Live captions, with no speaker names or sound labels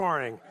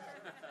Morning.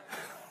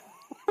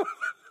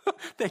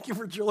 Thank you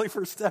for Julie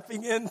for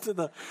stepping into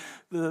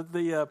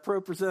the pro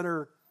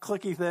presenter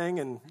clicky thing.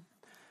 And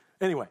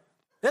anyway,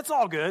 it's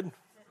all good.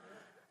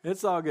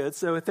 It's all good.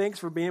 So thanks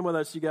for being with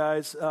us, you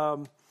guys.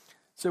 So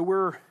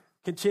we're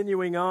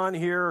continuing on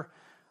here.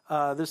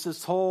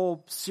 This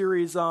whole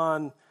series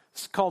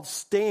it's called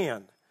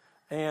Stand.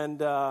 And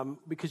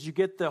because you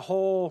get the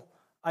whole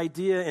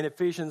idea in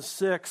Ephesians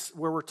 6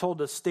 where we're told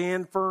to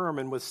stand firm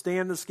and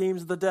withstand the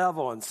schemes of the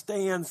devil and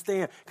stand.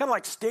 Kind of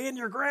like stand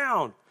your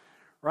ground,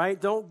 right?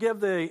 Don't give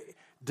the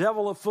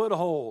devil a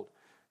foothold.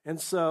 And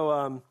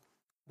so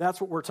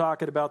that's what we're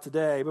talking about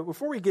today. But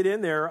before we get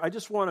in there, I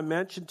just want to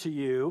mention to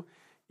you,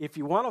 if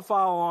you want to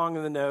follow along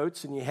in the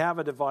notes and you have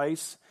a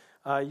device,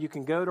 you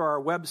can go to our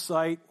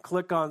website,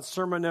 click on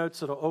Sermon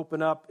Notes. It'll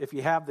open up. If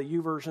you have the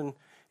YouVersion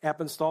app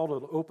installed,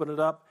 it'll open it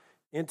up.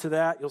 Into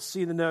that, you'll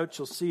see the notes,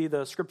 you'll see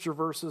the scripture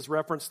verses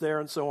referenced there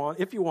and so on,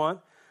 if you want.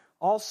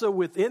 Also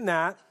within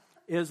that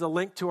is a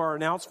link to our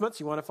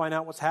announcements. You want to find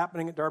out what's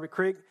happening at Darby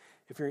Creek.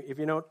 If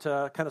you don't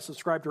kind of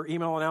subscribe to our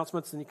email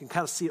announcements, then you can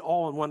kind of see it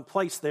all in one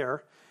place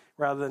there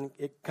rather than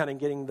it kind of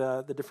getting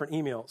the different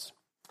emails.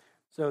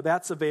 So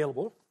that's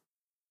available.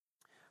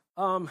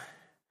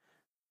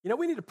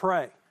 We need to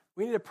pray.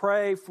 We need to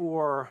pray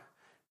for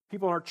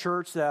people in our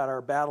church that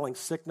are battling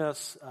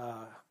sickness,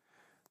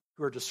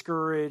 who are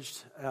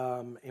discouraged,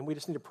 and we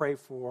just need to pray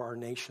for our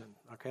nation.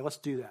 Okay, let's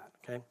do that,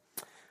 okay?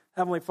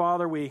 Heavenly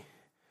Father, we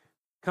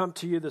come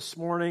to you this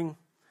morning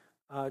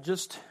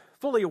just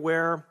fully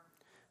aware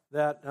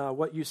that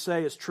what you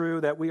say is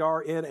true, that we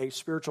are in a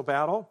spiritual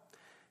battle.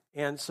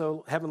 And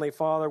so, Heavenly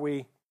Father,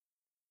 we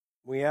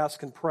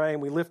ask and pray,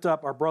 and we lift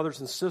up our brothers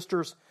and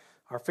sisters,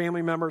 our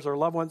family members, our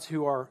loved ones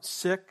who are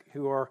sick,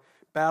 who are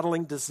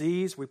battling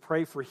disease. We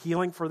pray for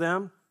healing for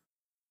them.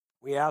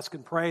 We ask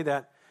and pray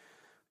that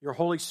your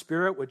Holy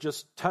Spirit would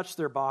just touch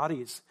their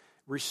bodies,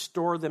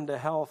 restore them to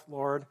health,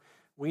 Lord.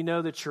 We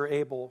know that you're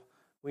able.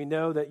 We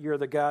know that you're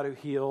the God who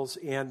heals,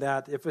 and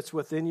that if it's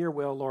within your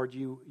will, Lord,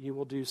 you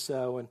will do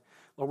so. And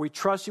Lord, we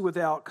trust you with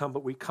the outcome,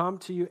 but we come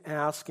to you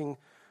asking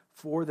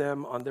for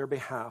them on their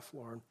behalf,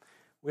 Lord.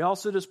 We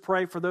also just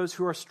pray for those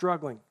who are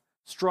struggling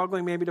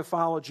maybe to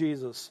follow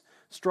Jesus,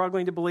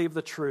 struggling to believe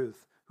the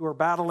truth, who are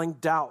battling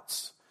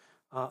doubts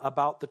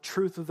about the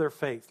truth of their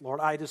faith. Lord,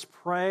 I just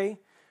pray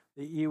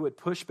that you would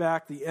push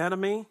back the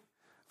enemy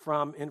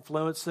from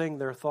influencing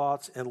their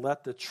thoughts and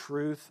let the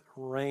truth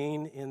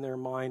reign in their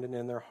mind and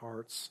in their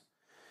hearts.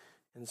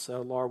 And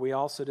so, Lord, we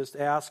also just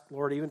ask,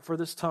 Lord, even for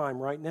this time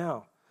right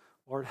now,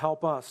 Lord,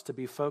 help us to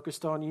be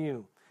focused on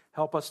you.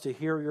 Help us to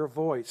hear your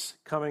voice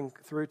coming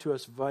through to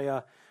us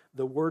via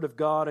the word of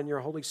God and your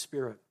Holy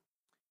Spirit.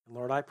 And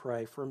Lord, I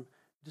pray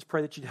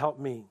that you'd help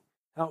me.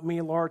 Help me,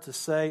 Lord, to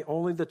say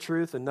only the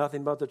truth and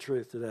nothing but the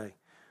truth today.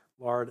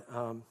 Lord,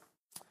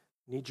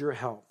 need your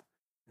help.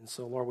 And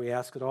so, Lord, we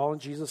ask it all in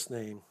Jesus'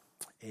 name.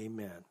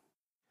 Amen.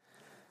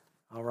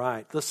 All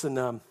right.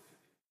 Listen,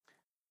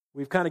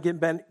 we've kind of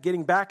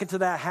getting back into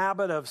that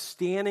habit of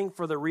standing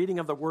for the reading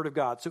of the Word of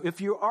God. So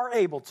if you are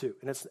able to,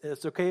 and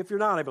it's okay if you're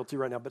not able to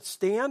right now, but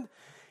stand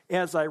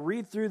as I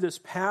read through this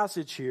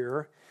passage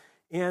here.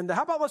 And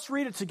how about let's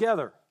read it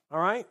together, all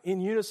right? In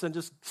unison,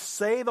 just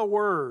say the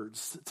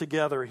words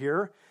together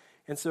here.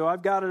 And so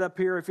I've got it up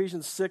here,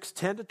 Ephesians 6,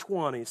 10 to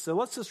 20. So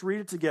let's just read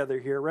it together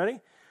here. Ready?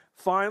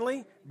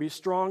 Finally, be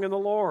strong in the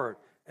Lord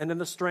and in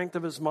the strength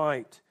of his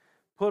might.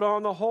 Put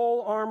on the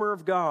whole armor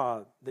of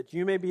God, that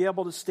you may be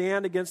able to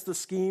stand against the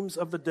schemes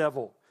of the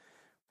devil.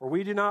 For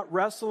we do not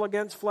wrestle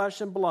against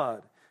flesh and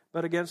blood,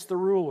 but against the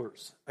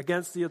rulers,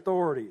 against the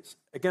authorities,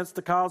 against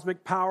the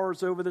cosmic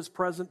powers over this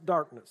present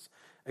darkness,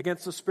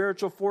 against the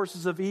spiritual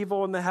forces of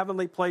evil in the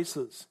heavenly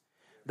places.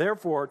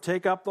 Therefore,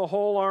 take up the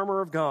whole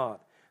armor of God,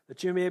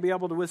 that you may be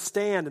able to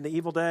withstand in the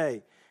evil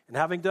day, and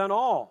having done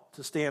all,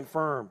 to stand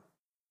firm.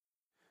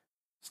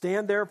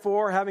 Stand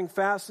therefore, having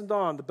fastened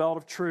on the belt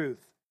of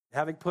truth,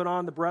 having put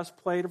on the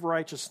breastplate of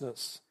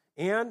righteousness,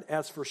 and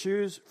as for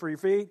shoes for your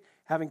feet,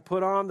 having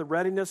put on the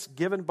readiness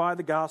given by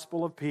the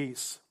gospel of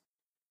peace.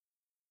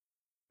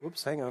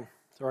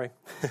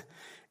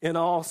 In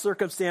all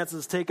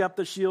circumstances, take up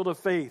the shield of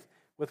faith,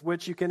 with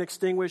which you can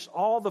extinguish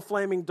all the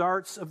flaming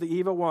darts of the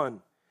evil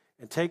one,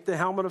 and take the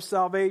helmet of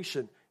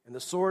salvation and the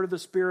sword of the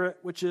Spirit,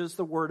 which is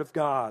the word of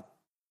God.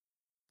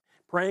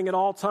 Praying at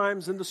all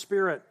times in the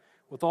Spirit,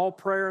 with all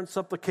prayer and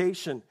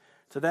supplication.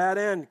 To that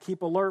end,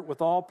 keep alert with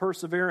all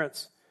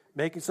perseverance,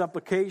 making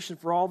supplication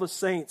for all the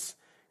saints,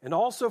 and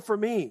also for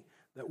me,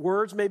 that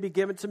words may be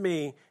given to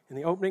me in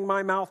the opening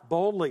my mouth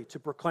boldly to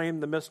proclaim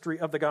the mystery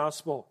of the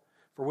gospel,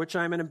 for which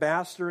I am an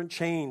ambassador in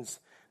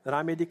chains, that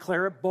I may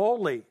declare it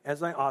boldly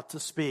as I ought to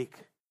speak.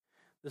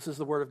 This is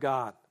the word of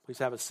God. Please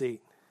have a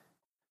seat.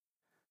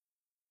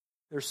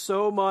 There's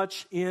so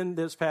much in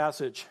this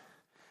passage.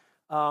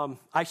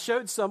 I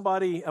showed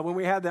somebody, when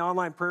we had the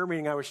online prayer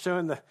meeting, I was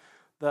showing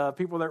the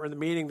people that were in the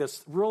meeting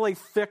this really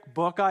thick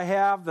book I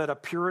have that a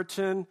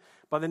Puritan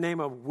by the name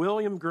of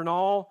William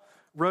Gurnall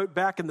wrote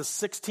back in the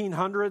 1600s,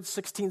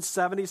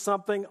 1670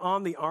 something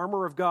on the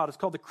armor of God. It's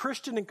called The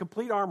Christian in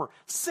Complete Armor.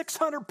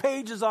 600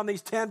 pages on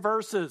these 10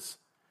 verses.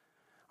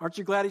 Aren't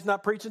you glad he's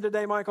not preaching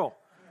today, Michael?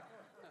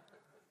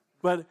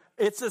 But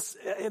it's just,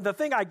 the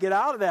thing I get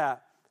out of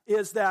that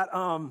is that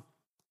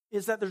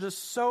there's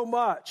just so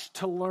much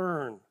to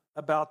learn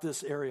about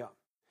this area.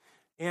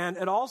 And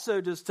it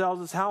also just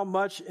tells us how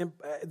much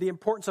the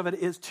importance of it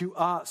is to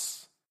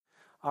us.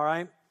 All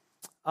right?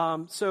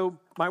 So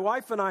my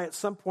wife and I, at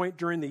some point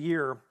during the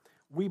year,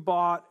 we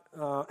bought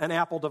an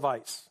Apple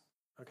device.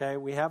 Okay?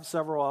 We have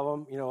several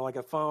of them, like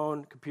a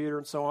phone, computer,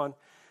 and so on.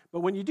 But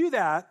when you do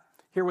that,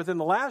 here within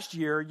the last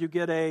year, you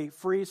get a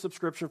free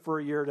subscription for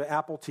a year to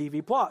Apple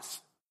TV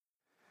Plus.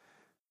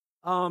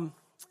 And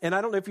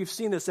I don't know if you've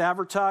seen this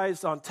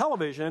advertised on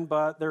television,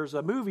 but there's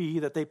a movie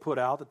that they put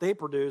out, that they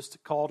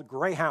produced, called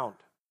Greyhound.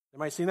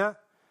 Anybody seen that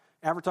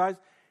advertised?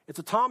 It's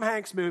a Tom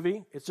Hanks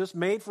movie. It's just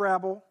made for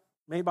Apple,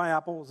 made by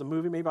Apple. It's a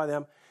movie made by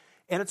them.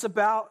 And it's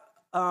about,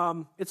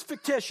 it's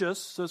fictitious,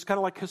 so it's kind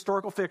of like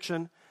historical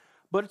fiction,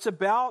 but it's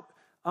about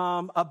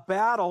a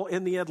battle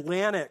in the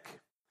Atlantic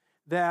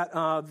that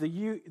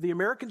the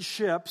American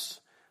ships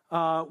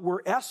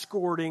were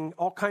escorting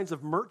all kinds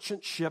of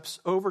merchant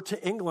ships over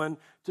to England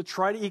to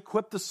try to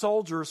equip the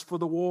soldiers for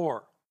the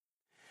war.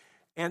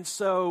 And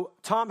so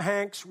Tom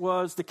Hanks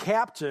was the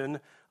captain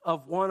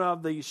of one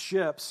of these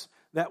ships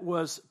that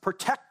was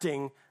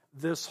protecting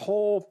this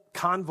whole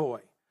convoy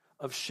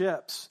of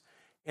ships.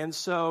 And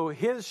so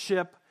his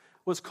ship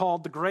was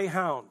called the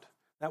Greyhound.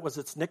 That was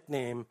its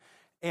nickname.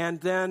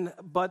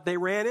 But they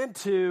ran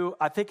into,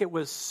 I think it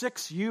was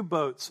 6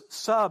 U-boats,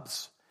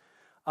 subs,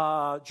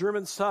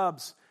 German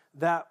subs,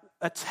 that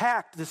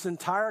attacked this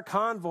entire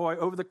convoy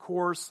over the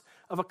course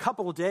of a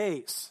couple of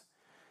days.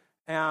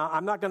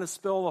 I'm not going to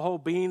spill the whole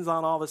beans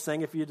on all this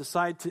thing if you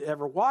decide to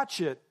ever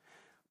watch it.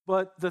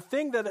 But the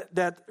thing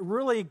that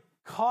really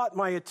caught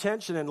my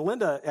attention, and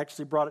Linda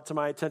actually brought it to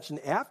my attention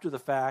after the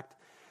fact,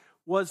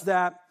 was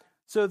that,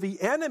 so the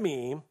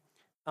enemy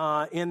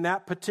in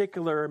that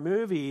particular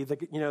movie,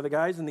 the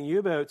guys in the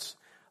U-boats,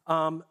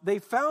 they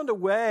found a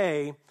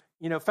way,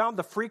 found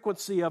the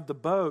frequency of the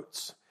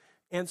boats.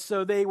 And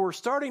so they were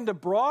starting to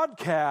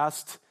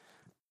broadcast,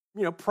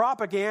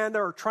 propaganda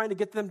or trying to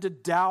get them to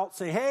doubt,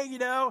 say, hey,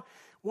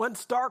 when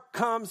Stark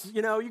comes,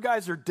 you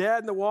guys are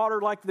dead in the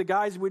water like the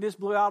guys we just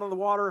blew out of the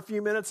water a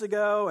few minutes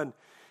ago. And,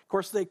 of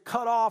course, they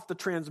cut off the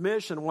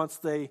transmission once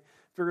they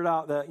figured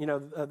out that,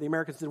 the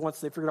Americans did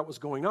once they figured out what was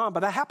going on.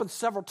 But that happened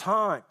several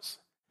times,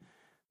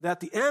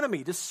 that the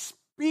enemy just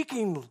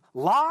speaking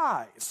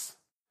lies,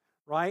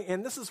 right?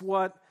 And this is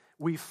what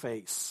we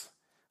face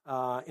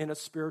in a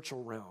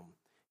spiritual realm.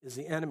 Is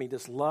the enemy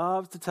just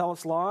loves to tell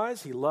us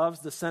lies. He loves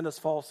to send us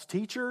false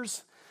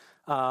teachers,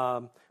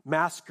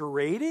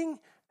 masquerading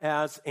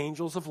as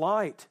angels of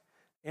light.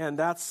 And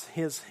that's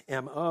his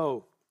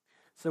M.O.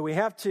 So we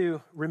have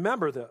to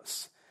remember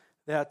this,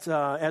 that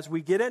as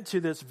we get into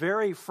this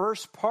very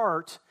first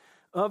part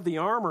of the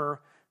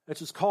armor,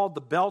 which is called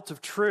the belt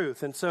of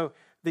truth. And so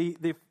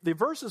the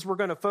verses we're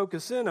going to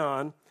focus in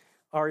on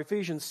are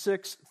Ephesians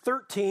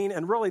 6:13,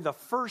 and really the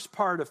first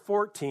part of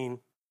 14,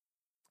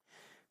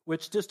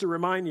 which, just to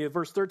remind you,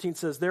 verse 13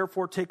 says,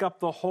 therefore take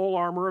up the whole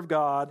armor of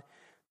God,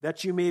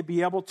 that you may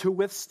be able to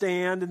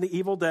withstand in the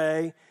evil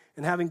day,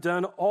 and having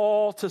done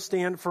all to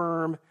stand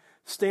firm,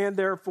 stand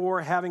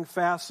therefore having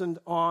fastened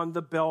on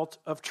the belt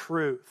of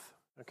truth.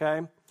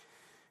 Okay?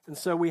 And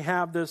so we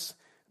have this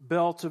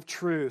belt of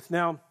truth.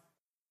 Now,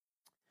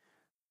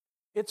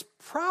 it's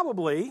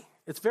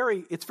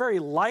very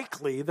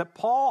likely that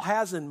Paul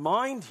has in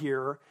mind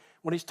here,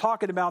 when he's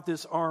talking about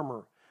this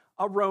armor,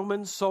 a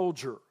Roman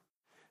soldier,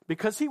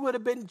 because he would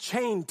have been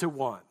chained to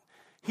one.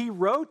 He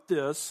wrote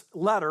this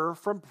letter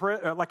from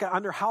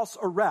under house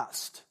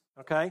arrest,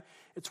 okay?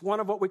 It's one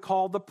of what we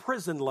call the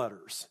prison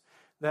letters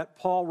that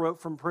Paul wrote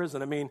from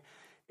prison. I mean,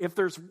 if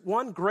there's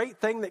one great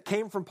thing that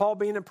came from Paul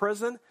being in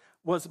prison,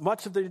 was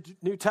much of the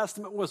New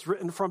Testament was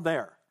written from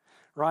there,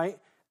 right?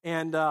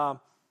 And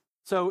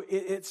so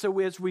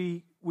as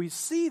we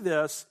see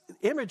this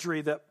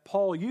imagery that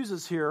Paul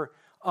uses here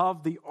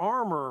of the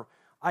armor,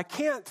 I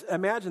can't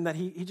imagine that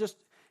he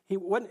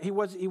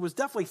was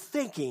definitely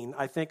thinking,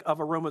 I think, of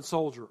a Roman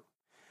soldier.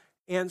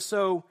 And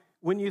so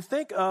when you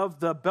think of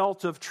the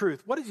belt of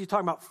truth, what is he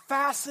talking about?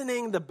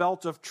 Fastening the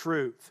belt of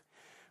truth.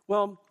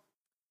 Well,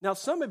 now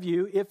some of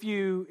you, if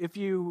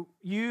you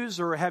use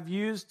or have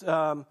used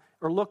or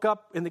look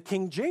up in the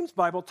King James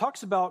Bible,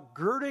 talks about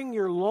girding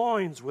your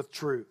loins with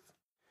truth.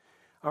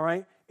 All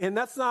right? And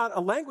that's not a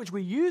language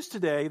we use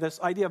today, this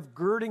idea of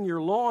girding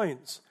your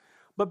loins.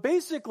 But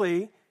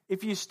basically,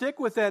 if you stick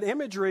with that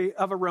imagery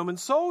of a Roman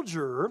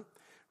soldier,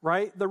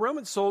 right, the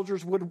Roman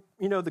soldiers would,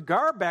 the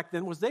garb back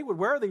then was they would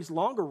wear these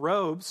longer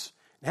robes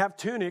and have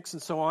tunics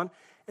and so on.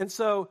 And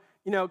so,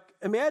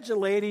 imagine,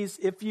 ladies,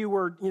 if you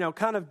were,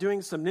 kind of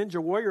doing some ninja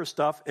warrior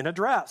stuff in a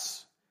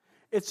dress.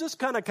 It's just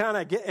kind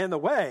of get in the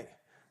way,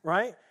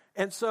 right?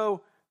 And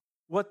so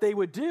what they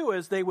would do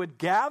is they would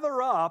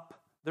gather up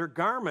their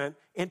garment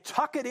and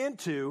tuck it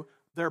into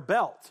their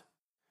belt.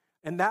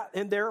 and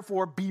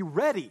therefore be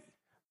ready.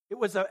 It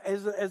was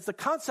as the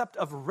concept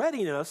of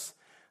readiness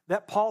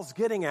that Paul's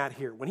getting at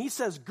here. When he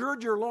says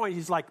gird your loins,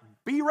 he's like,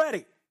 be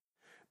ready.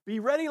 Be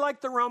ready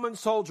like the Roman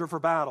soldier for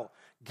battle.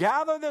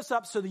 Gather this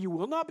up so that you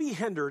will not be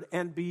hindered,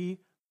 and be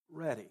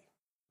ready.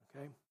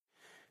 Okay?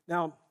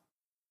 Now,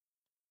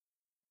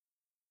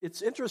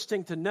 it's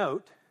interesting to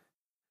note,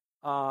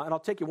 and I'll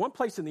take you one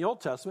place in the Old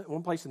Testament,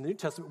 one place in the New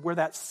Testament, where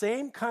that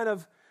same kind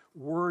of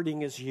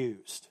wording is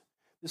used.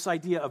 This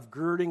idea of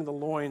girding the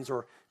loins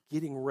or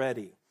getting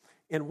ready.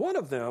 And one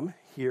of them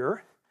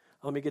here,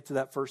 let me get to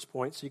that first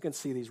point so you can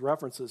see these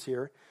references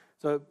here.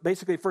 So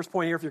basically, first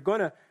point here, if you're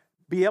going to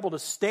be able to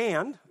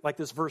stand, like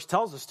this verse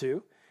tells us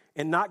to,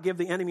 and not give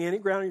the enemy any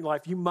ground in your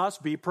life, you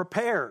must be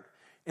prepared.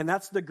 And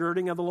that's the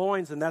girding of the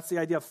loins, and that's the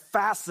idea of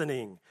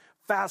fastening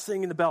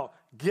in the belt.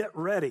 Get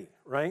ready,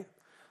 right?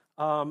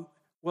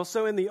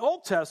 So in the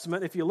Old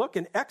Testament, if you look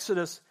in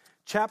Exodus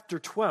chapter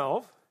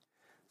 12,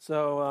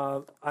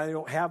 so I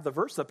don't have the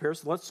verse up here,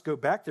 so let's go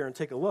back there and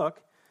take a look.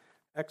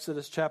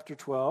 Exodus chapter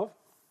 12,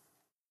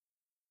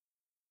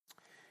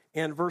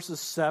 and verses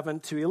 7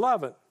 to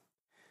 11.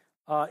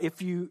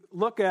 If you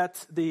look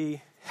at the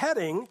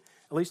heading,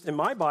 at least in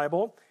my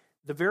Bible,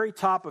 the very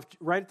top of,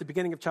 right at the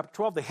beginning of chapter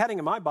 12, the heading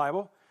in my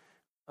Bible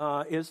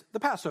is the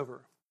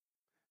Passover.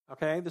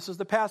 Okay, this is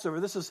the Passover.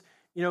 This is,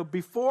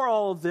 before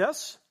all of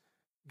this,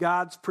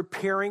 God's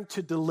preparing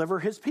to deliver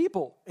his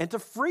people and to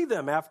free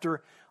them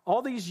after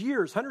all these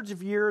years, hundreds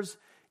of years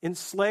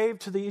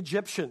enslaved to the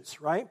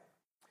Egyptians, right?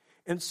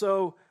 And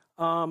so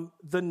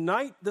the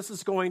night this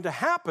is going to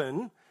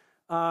happen,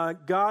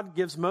 God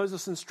gives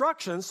Moses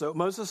instructions. So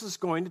Moses is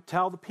going to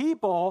tell the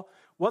people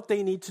what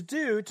they need to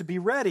do to be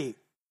ready.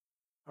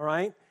 All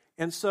right?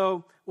 And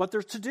so what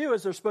they're to do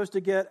is they're supposed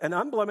to get an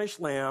unblemished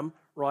lamb,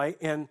 right,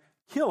 and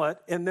kill it.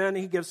 And then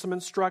he gives some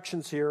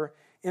instructions here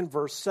in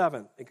verse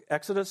 7,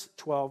 Exodus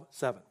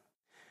 12:7.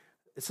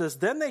 It says,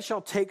 then they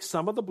shall take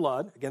some of the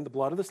blood, again, the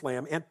blood of this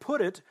lamb, and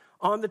put it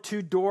on the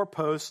two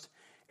doorposts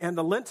and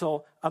the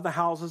lintel of the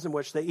houses in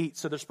which they eat.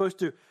 So they're supposed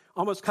to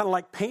almost kind of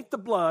like paint the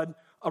blood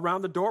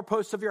around the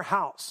doorposts of your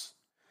house.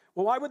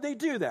 Well, why would they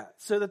do that?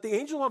 So that the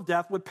angel of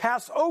death would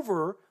pass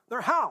over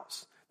their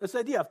house. This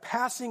idea of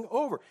passing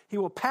over. He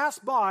will pass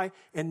by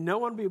and no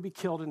one will be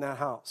killed in that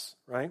house,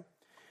 right?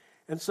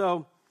 And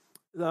so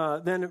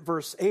then in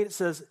verse 8 it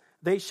says,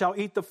 they shall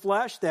eat the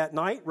flesh that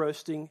night,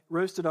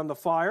 roasted on the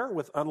fire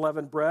with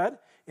unleavened bread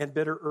and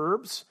bitter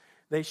herbs.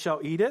 They shall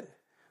eat it.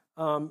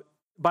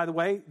 By the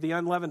way, the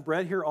unleavened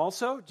bread here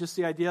also, just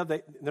the idea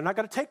that they're not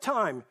going to take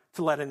time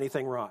to let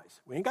anything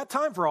rise. We ain't got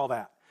time for all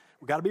that.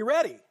 We've got to be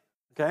ready,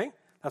 okay?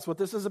 That's what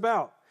this is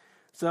about.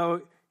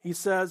 So he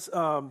says,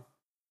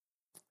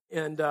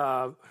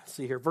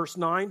 see here, verse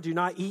 9, do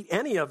not eat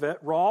any of it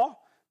raw,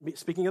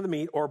 speaking of the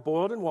meat, or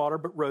boiled in water,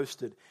 but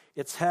roasted,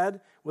 its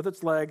head with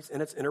its legs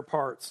and its inner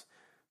parts.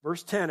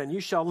 Verse 10, and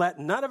you shall let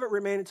none of it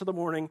remain until the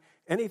morning.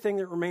 Anything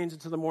that remains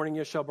until the morning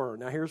you shall burn.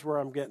 Now here's where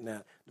I'm getting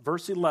at.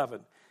 Verse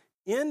 11,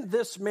 in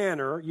this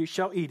manner you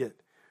shall eat it,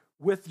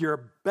 with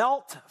your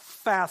belt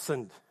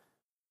fastened,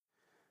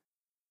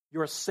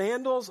 your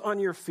sandals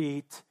on your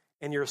feet,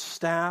 and your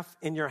staff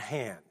in your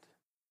hand.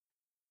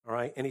 All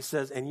right, and he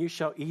says, and you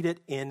shall eat it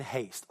in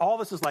haste. All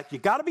this is like, you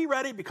got to be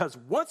ready because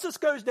once this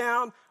goes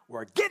down,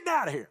 we're getting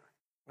out of here.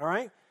 All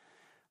right?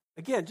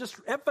 Again, just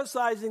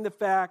emphasizing the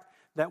fact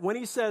that when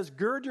he says,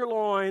 gird your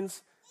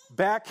loins,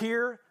 back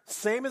here,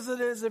 same as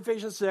it is in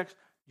Ephesians 6,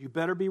 you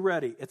better be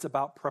ready. It's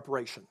about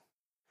preparation.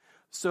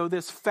 So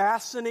this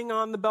fastening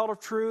on the belt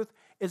of truth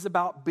is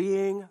about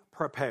being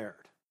prepared.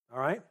 All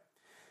right?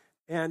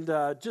 And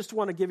just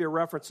want to give you a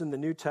reference in the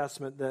New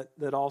Testament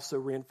that also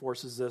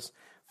reinforces this.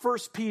 1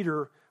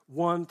 Peter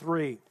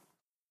 1:3.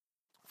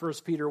 1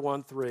 Peter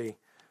 1:3.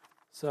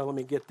 So let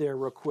me get there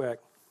real quick.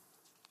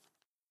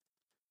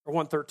 Or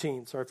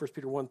 1:13. Sorry, 1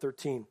 Peter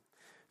 1:13. It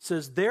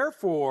says,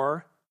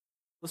 therefore,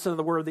 listen to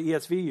the word the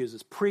ESV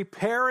uses,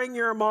 preparing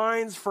your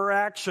minds for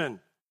action.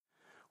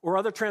 Or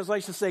other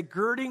translations say,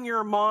 girding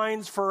your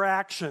minds for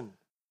action.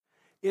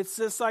 It's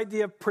this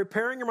idea of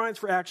preparing your minds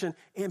for action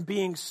and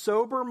being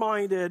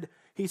sober-minded.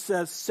 He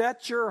says,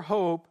 set your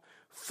hope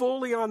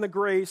fully on the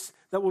grace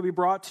that will be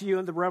brought to you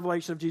in the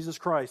revelation of Jesus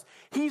Christ.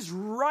 He's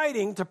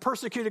writing to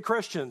persecuted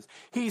Christians.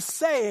 He's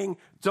saying,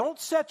 don't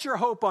set your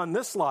hope on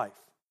this life.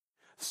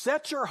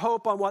 Set your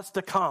hope on what's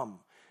to come,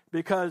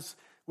 because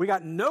we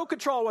got no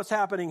control of what's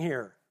happening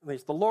here. At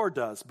least the Lord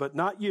does, but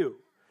not you.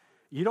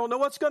 You don't know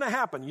what's going to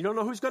happen. You don't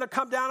know who's going to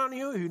come down on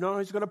you. You don't know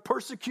who's going to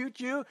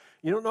persecute you.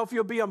 You don't know if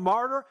you'll be a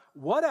martyr,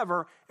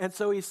 whatever. And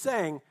so he's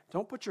saying,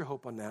 don't put your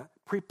hope on that.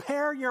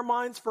 Prepare your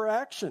minds for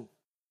action.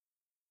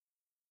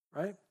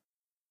 Right?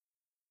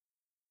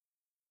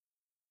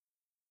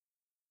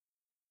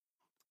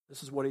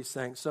 This is what he's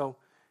saying. So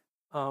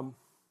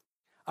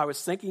I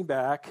was thinking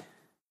back.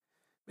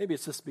 Maybe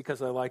it's just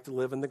because I like to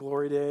live in the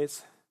glory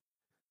days.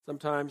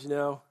 Sometimes,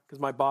 because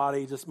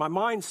my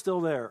mind's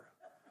still there.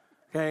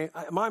 Okay,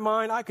 my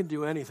mind, I can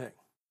do anything.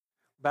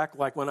 Back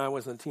like when I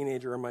was a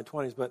teenager in my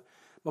 20s, but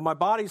my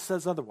body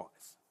says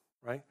otherwise,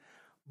 right?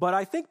 But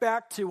I think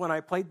back to when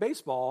I played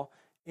baseball,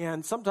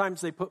 and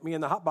sometimes they put me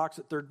in the hot box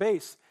at third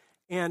base.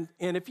 And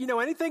if you know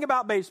anything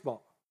about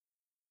baseball,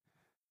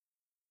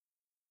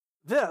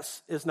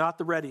 this is not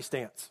the ready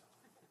stance.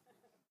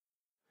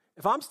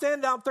 If I'm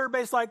standing down third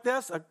base like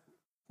this,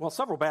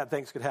 several bad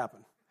things could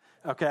happen,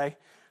 okay?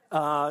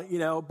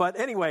 But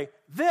anyway,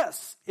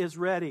 this is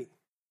ready,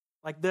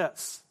 like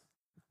this.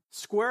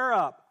 Square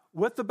up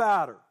with the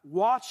batter,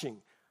 watching.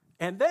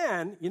 And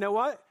then, you know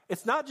what?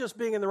 It's not just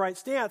being in the right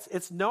stance,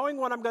 it's knowing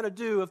what I'm going to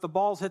do if the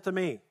ball's hit to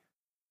me.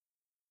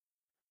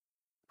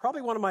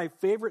 Probably one of my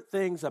favorite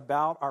things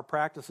about our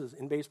practices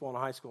in baseball in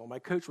high school, my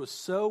coach was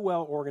so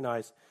well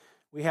organized.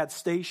 We had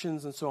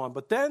stations and so on.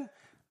 But then,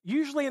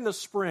 usually in the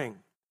spring,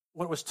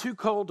 when it was too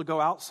cold to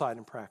go outside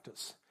and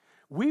practice,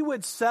 we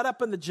would set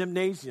up in the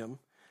gymnasium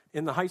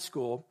in the high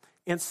school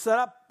and set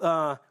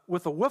up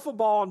with a wiffle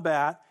ball and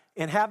bat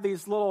and have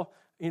these little,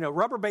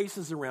 rubber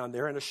bases around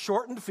there in a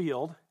shortened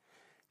field.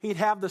 He'd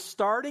have the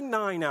starting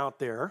 9 out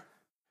there,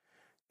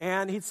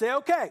 and he'd say,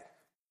 okay,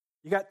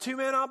 you got 2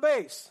 men on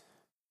base.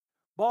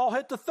 Ball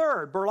hit to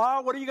third.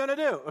 Berlau, what are you going to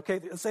do? Okay,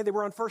 let's say they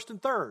were on first and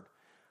third.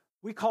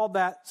 We called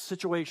that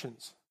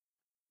situations.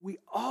 We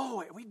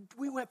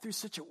went through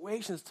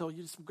situations till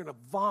you just were going to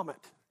vomit.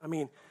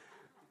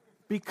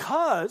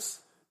 Because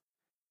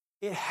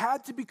it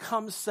had to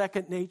become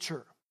second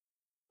nature.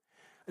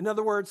 In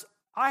other words,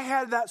 I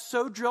had that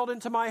so drilled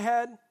into my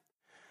head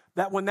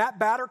that when that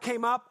batter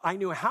came up, I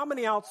knew how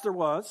many outs there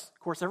was. Of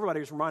course, everybody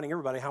was reminding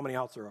everybody how many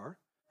outs there are,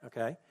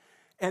 okay?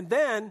 And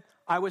then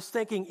I was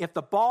thinking, if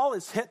the ball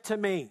is hit to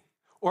me,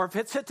 or if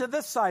it's hit to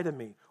this side of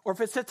me, or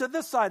if it's hit to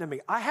this side of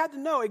me, I had to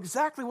know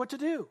exactly what to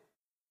do.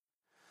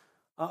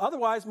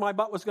 Otherwise, my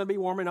butt was going to be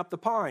warming up the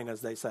pine,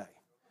 as they say.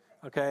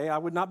 Okay, I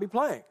would not be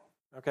playing.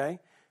 Okay,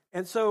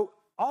 and so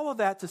all of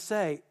that to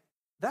say,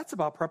 that's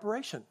about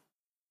preparation.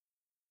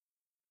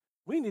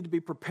 We need to be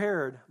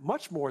prepared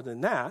much more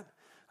than that.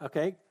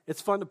 Okay,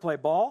 it's fun to play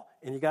ball,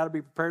 and you got to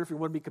be prepared if you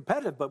want to be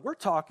competitive, but we're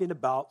talking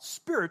about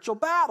spiritual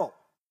battle.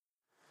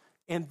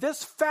 And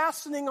this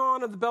fastening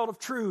on of the belt of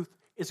truth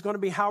is going to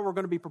be how we're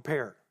going to be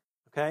prepared.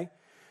 Okay,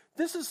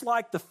 this is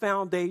like the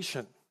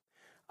foundation.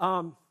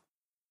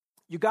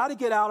 You got to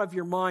get out of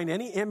your mind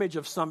any image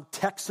of some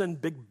Texan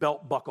big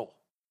belt buckle.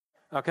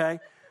 Okay?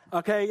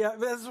 Okay, yeah,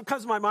 this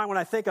comes to my mind when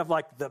I think of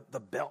like the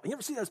belt. You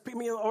ever see those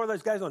people or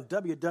those guys on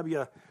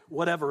WW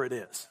whatever it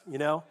is,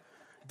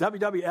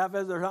 WWF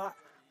is there not?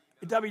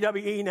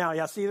 WWE now,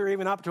 yeah, see they're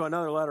even up to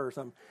another letter or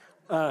something.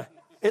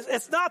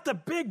 It's not the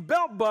big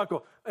belt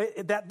buckle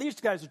that these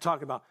guys are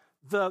talking about.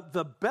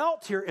 The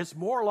belt here is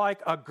more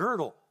like a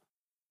girdle,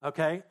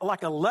 okay?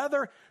 Like a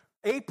leather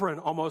apron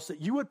almost that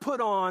you would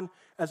put on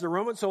as a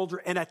Roman soldier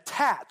and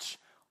attach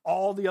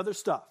all the other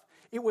stuff.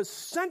 It was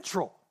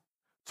central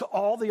to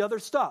all the other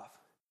stuff.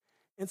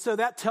 And so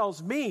that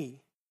tells me,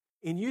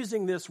 in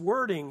using this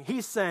wording,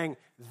 he's saying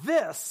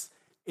this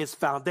is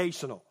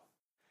foundational.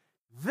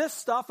 This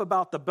stuff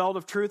about the belt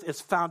of truth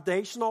is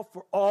foundational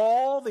for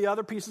all the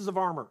other pieces of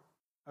armor.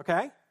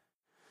 Okay?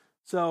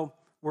 So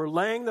we're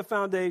laying the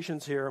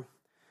foundations here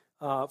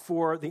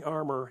for the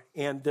armor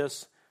and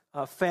this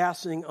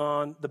fastening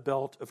on the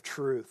belt of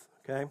truth,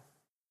 okay?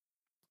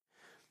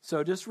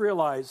 So just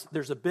realize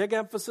there's a big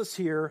emphasis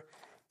here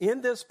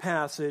in this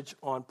passage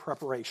on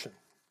preparation.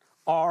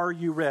 Are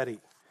you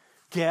ready?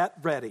 Get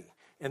ready.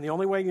 And the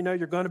only way you know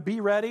you're going to be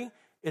ready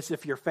is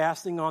if you're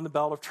fastening on the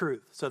belt of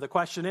truth. So the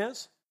question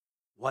is,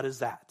 what is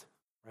that,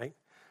 right?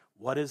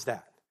 What is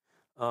that?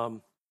 A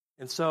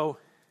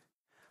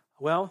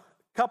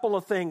couple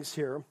of things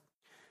here.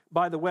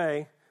 By the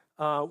way,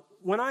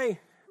 when I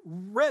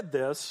read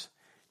this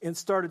and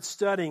started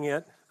studying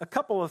it, a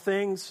couple of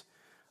things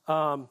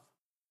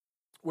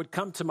would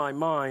come to my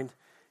mind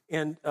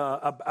and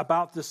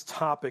about this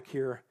topic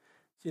here.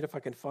 See if I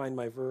can find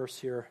my verse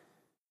here.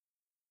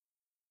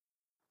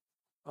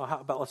 How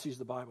about let's use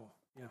the Bible?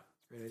 Yeah,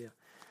 great idea.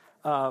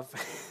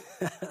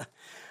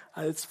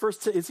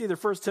 It's either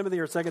 1 Timothy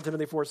or 2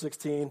 Timothy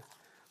 4:16.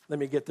 Let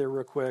me get there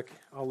real quick.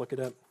 I'll look it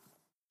up.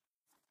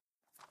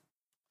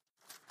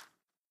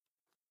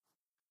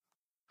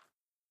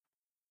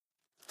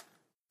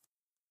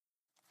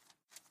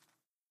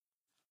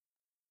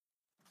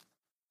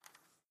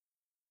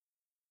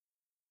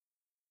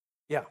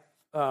 Yeah,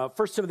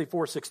 1 Timothy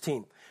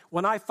 4:16.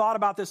 When I thought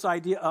about this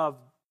idea of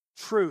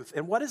truth,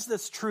 and what is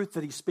this truth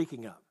that he's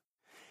speaking of?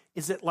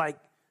 Is it like,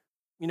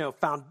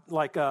 found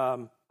like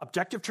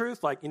objective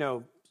truth, like,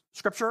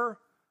 scripture,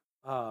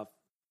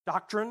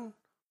 doctrine,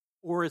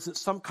 or is it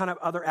some kind of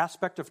other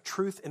aspect of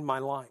truth in my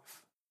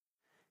life?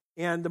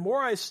 And the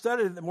more I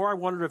studied it, the more I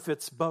wondered if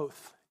it's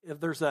both. If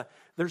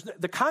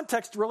the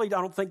context really,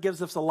 I don't think,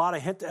 gives us a lot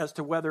of hint as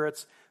to whether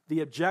it's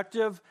the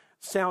objective,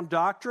 sound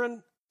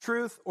doctrine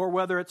truth, or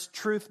whether it's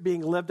truth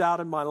being lived out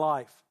in my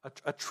life,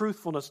 a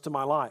truthfulness to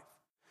my life.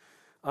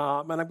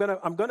 And I'm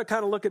going to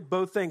kind of look at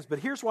both things. But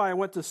here's why I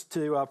went to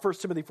 1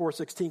 Timothy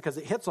 4:16, because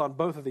it hits on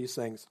both of these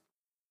things.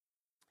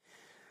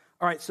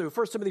 All right, so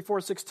 1 Timothy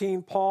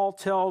 4:16, Paul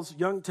tells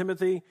young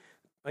Timothy,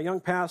 a young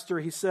pastor,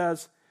 he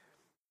says,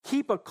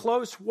 Keep a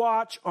close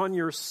watch on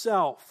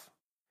yourself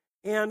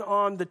and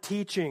on the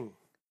teaching.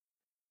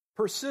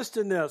 Persist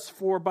in this,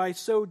 for by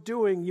so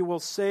doing you will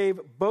save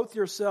both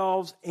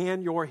yourselves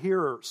and your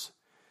hearers.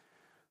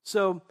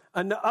 So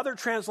other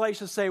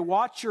translations say,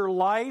 watch your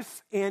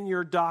life and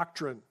your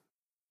doctrine.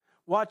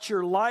 Watch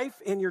your life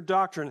and your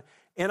doctrine.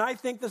 And I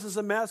think this is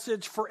a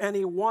message for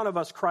any one of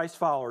us Christ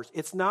followers.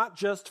 It's not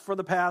just for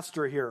the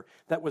pastor here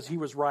he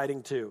was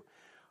writing to.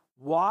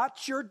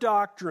 Watch your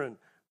doctrine.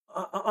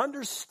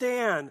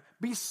 Understand.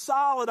 Be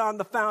solid on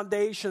the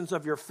foundations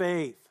of your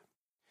faith.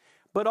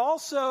 But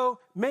also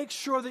make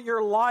sure that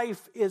your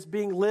life is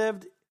being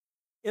lived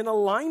in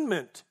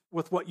alignment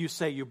with what you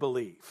say you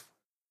believe.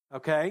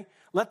 Okay?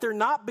 Let there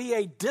not be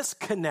a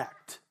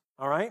disconnect.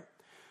 All right?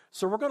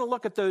 So we're going to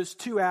look at those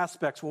two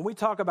aspects. When we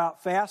talk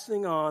about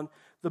fasting on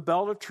the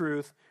belt of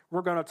truth,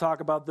 we're going to talk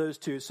about those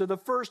two. So the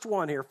first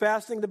one here,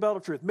 fasting the belt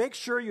of truth. Make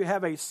sure you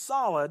have a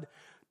solid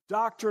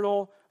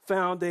doctrinal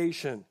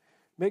foundation.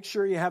 Make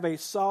sure you have a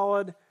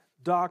solid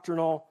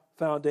doctrinal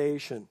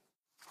foundation.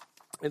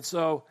 And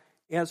so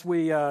as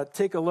we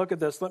take a look at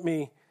this, let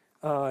me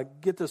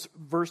get this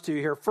verse to you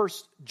here. 1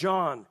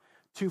 John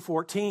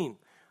 2:14.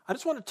 I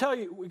just want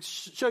to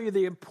show you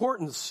the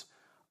importance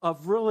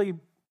of really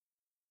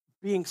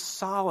being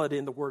solid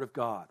in the Word of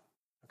God.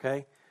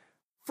 Okay?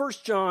 1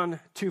 John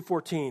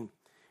 2:14.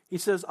 He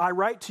says, I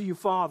write to you,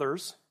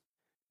 fathers,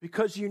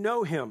 because you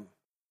know him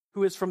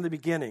who is from the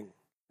beginning.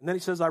 And then he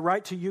says, I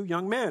write to you,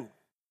 young men,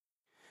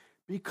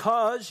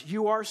 because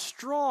you are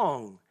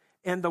strong,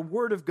 and the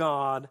Word of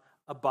God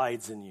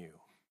abides in you.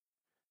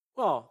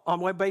 Well, on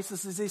what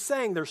basis is he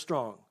saying they're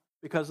strong?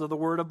 Because of the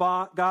Word of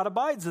God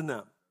abides in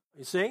them.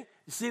 You see?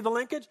 You see the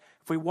linkage?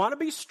 If we want to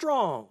be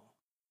strong,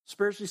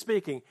 spiritually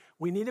speaking,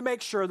 we need to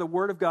make sure the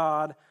Word of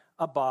God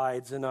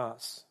abides in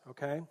us.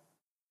 Okay?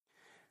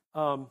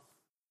 And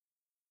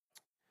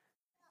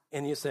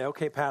you say,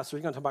 okay, Pastor,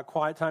 you're going to talk about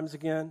quiet times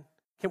again?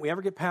 Can't we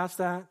ever get past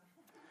that?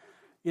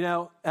 You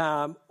know,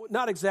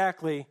 not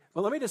exactly,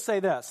 but let me just say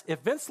this. If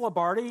Vince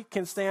Lombardi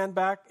can stand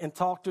back and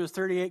talk to his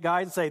 38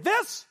 guys and say,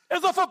 this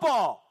is a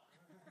football.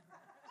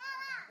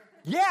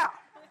 Yeah.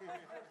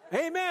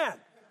 Amen.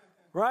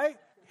 Right?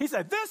 He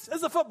said, this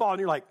is a football. And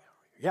you're like,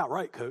 yeah,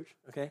 right, coach.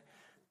 Okay.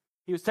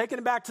 He was taking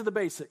it back to the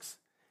basics.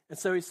 And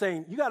so he's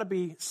saying, you got to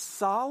be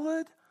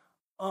solid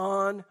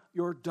on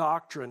your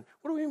doctrine.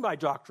 What do we mean by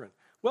doctrine?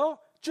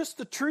 Well, just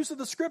the truths of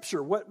the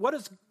Scripture. What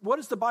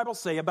does the Bible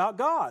say about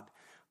God?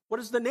 What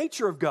is the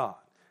nature of God?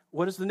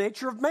 What is the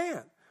nature of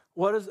man?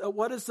 What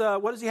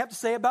does he have to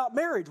say about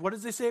marriage? What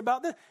does he say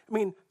about this? I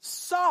mean,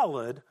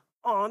 solid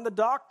on the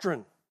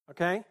doctrine,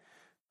 okay?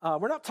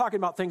 We're not talking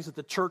about things that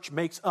the church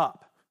makes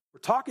up.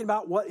 We're talking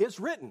about what is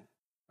written,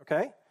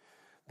 okay?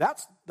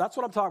 That's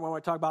what I'm talking about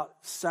when I talk about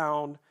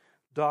sound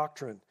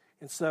doctrine.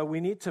 And so we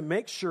need to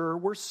make sure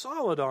we're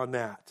solid on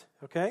that,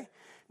 okay?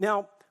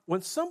 Now,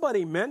 when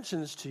somebody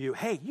mentions to you,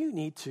 hey, you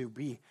need to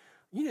be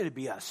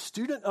a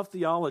student of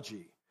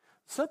theology,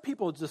 some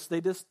people just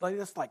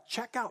like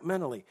check out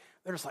mentally.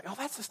 They're just like, oh,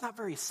 that's just not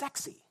very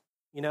sexy,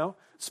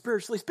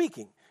 spiritually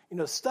speaking,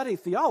 study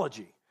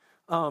theology.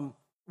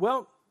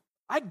 Well,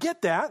 I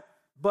get that,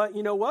 but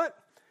you know what?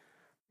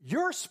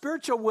 Your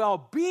spiritual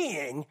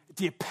well-being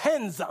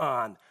depends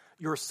on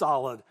your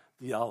solid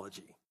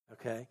theology,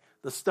 okay?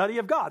 The study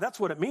of God, that's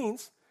what it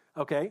means,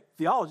 okay?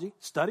 Theology,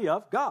 study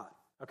of God,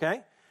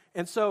 okay?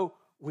 And so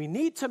we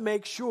need to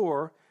make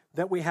sure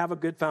that we have a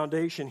good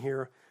foundation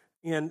here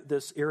in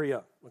this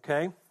area,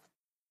 okay?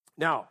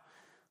 Now,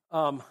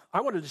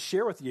 I wanted to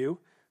share with you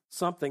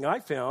something I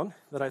found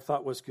that I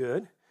thought was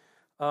good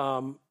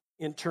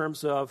in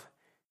terms of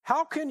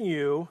how can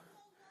you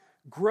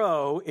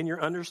grow in your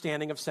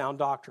understanding of sound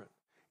doctrine.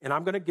 And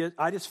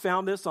I just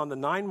found this on the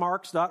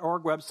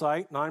 9marks.org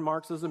website.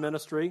 9marks is a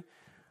ministry.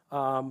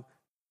 It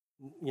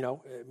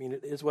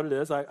is what it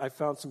is. I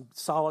found some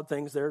solid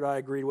things there that I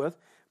agreed with.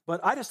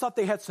 But I just thought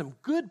they had some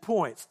good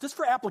points, just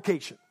for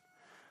application,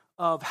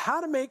 of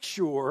how to make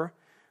sure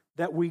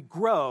that we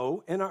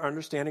grow in our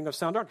understanding of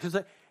sound doctrine.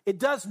 Because it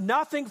does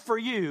nothing for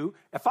you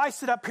if I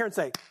sit up here and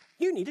say,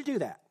 you need to do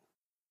that,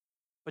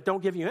 but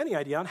don't give you any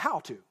idea on how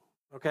to,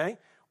 okay?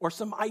 Or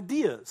some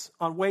ideas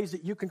on ways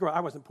that you can grow.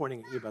 I wasn't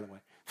pointing at you, by the way.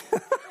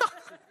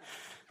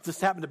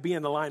 Just happened to be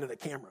in the line of the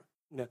camera.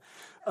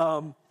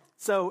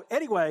 So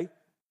anyway,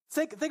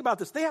 think about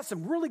this. They have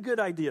some really good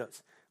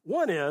ideas.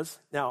 One is,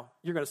 now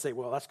you're going to say,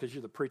 well, that's because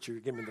you're the preacher.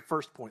 You're giving me the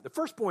first point. The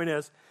first point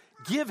is,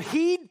 give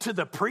heed to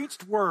the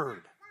preached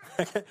word.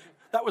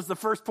 That was the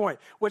first point,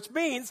 which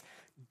means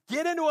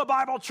get into a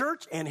Bible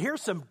church and hear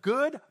some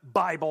good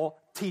Bible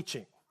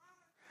teaching.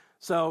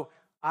 So,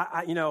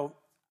 I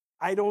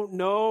don't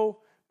know.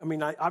 I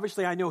mean,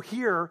 obviously I know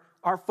here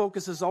our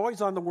focus is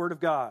always on the Word of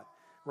God,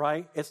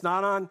 right? It's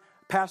not on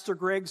Pastor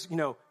Greg's,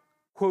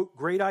 quote,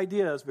 great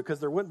ideas, because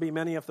there wouldn't be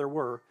many if there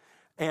were,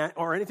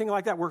 or anything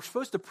like that. We're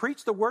supposed to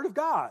preach the Word of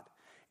God,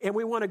 and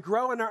we want to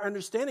grow in our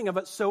understanding of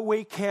it so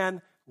we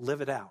can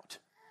live it out,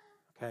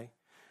 okay?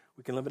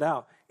 We can live it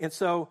out. And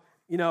so,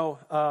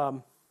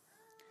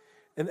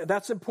 And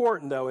that's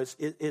important, though,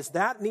 is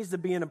that needs to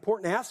be an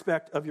important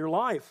aspect of your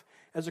life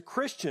as a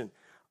Christian.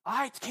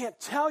 I can't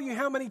tell you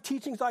how many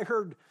teachings I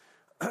heard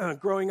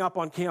growing up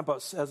on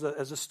campus as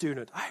a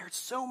student. I heard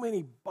so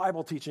many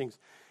Bible teachings.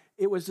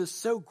 It was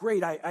just so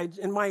great.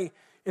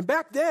 And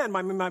back then,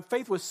 my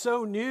faith was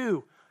so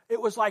new.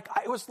 It was like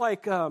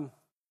a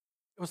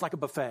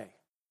buffet.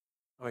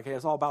 Okay,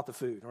 it's all about the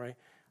food, right?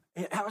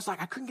 And I was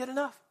like, I couldn't get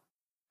enough.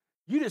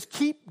 You just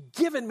keep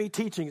giving me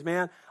teachings,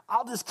 man.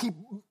 I'll just keep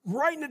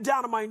writing it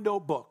down in my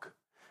notebook.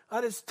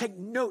 I just take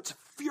notes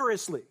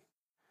furiously,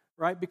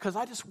 right? Because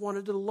I just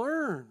wanted to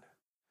learn.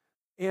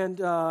 And,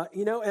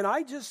 and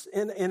I just,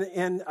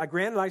 and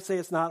granted, I say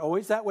it's not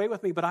always that way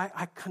with me, but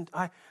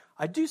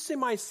I do see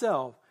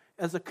myself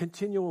as a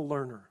continual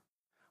learner.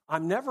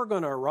 I'm never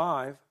going to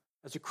arrive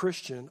as a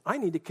Christian. I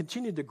need to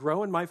continue to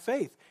grow in my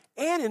faith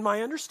and in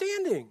my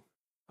understanding,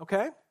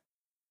 okay?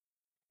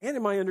 And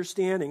in my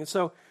understanding. And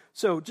so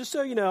just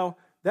so you know,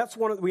 that's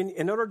one of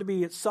in order to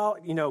be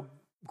solid,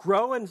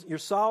 grow in your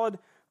solid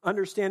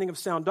understanding of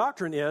sound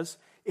doctrine is,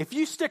 if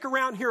you stick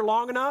around here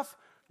long enough,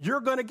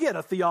 you're going to get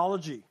a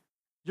theology.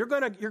 You're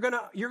going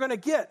to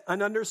get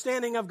an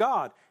understanding of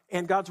God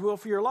and God's will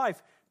for your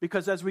life,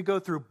 because as we go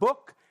through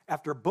book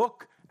after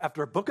book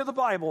after book of the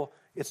Bible,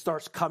 it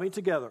starts coming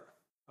together.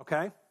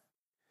 Okay?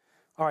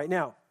 All right,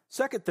 now,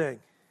 second thing,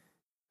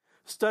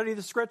 study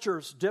the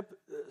scriptures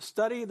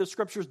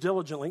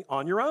diligently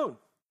on your own.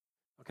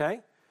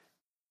 Okay?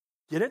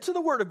 Get into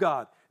the Word of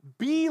God.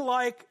 Be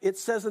like it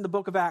says in the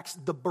book of Acts,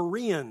 the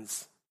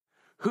Bereans,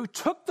 who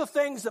took the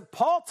things that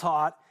Paul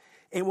taught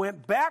and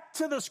went back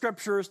to the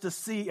scriptures to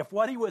see if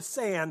what he was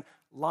saying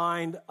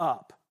lined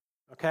up.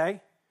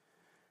 Okay?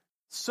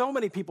 So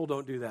many people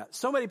don't do that.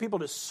 So many people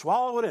just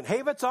swallow it in. Hey,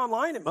 if it's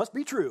online, it must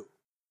be true.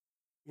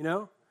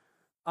 You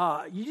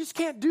just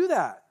can't do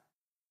that.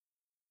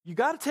 You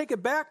got to take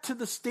it back to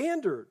the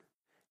standard.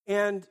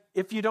 And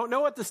if you don't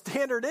know what the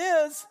standard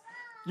is,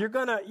 you're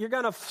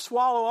gonna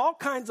swallow all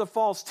kinds of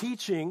false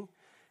teaching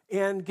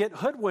and get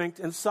hoodwinked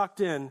and sucked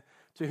in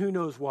to who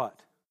knows what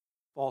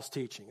false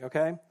teaching.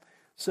 Okay,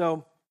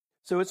 so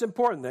it's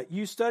important that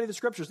you study the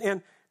scriptures.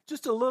 And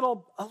just a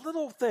little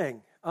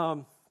thing.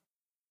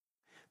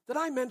 Did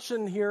I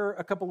mention here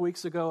a couple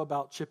weeks ago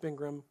about Chip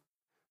Ingram?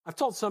 I've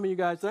told some of you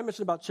guys. Did I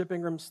mention about Chip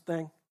Ingram's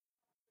thing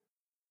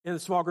in the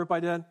small group I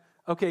did?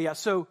 Okay, yeah.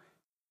 So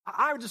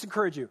I would just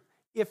encourage you,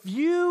 if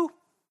you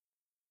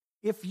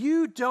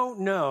don't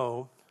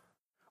know,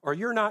 or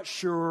you're not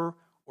sure,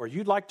 or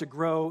you'd like to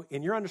grow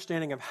in your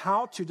understanding of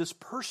how to just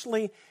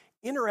personally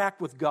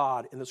interact with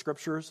God in the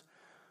scriptures,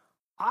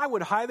 I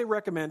would highly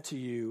recommend to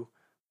you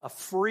a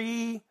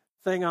free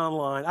thing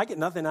online. I get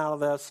nothing out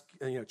of this.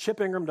 Chip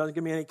Ingram doesn't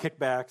give me any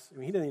kickbacks. I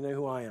mean, he doesn't even know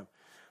who I am.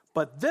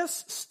 But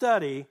this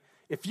study,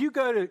 if you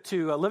go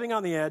to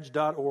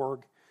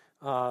livingontheedge.org,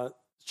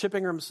 Chip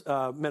Ingram's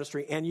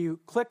ministry, and you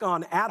click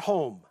on at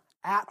home.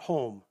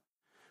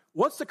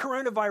 Once the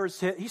coronavirus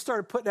hit, he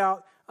started putting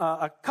out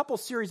a couple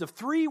series of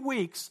 3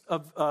 weeks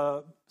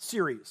of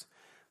series.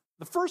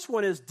 The first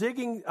one is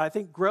digging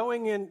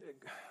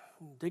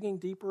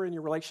deeper in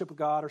your relationship with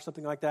God or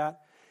something like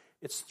that.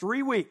 It's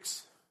 3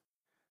 weeks.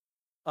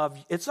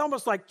 It's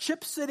almost like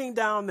Chip sitting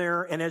down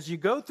there, and as you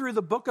go through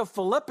the book of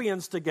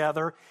Philippians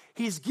together,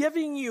 he's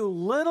giving you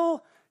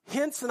little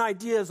hints and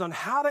ideas on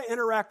how to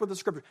interact with the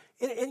scripture.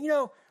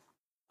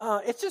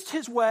 It's just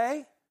his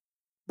way,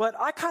 but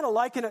I kind of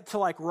liken it to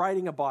like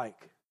riding a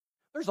bike.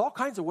 There's all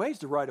kinds of ways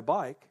to ride a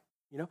bike,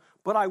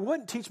 but I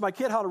wouldn't teach my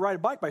kid how to ride a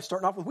bike by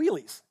starting off with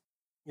wheelies,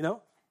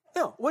 No,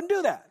 wouldn't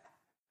do that.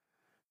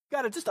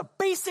 Got just a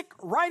basic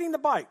riding the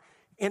bike.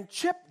 And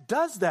Chip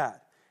does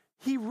that.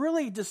 He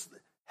really just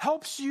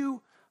helps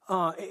you,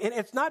 and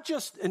it's not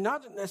just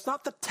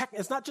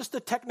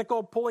the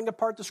technical pulling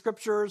apart the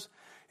scriptures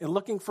and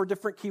looking for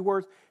different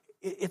keywords.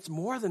 It's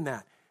more than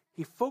that.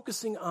 He's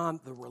focusing on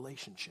the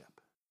relationship.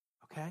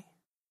 Okay?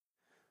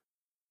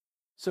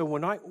 So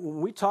when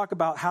we talk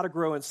about how to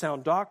grow in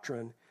sound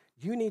doctrine,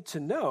 you need to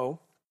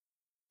know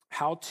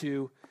how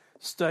to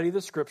study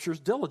the scriptures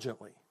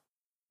diligently.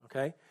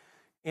 Okay?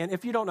 And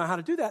if you don't know how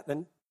to do that,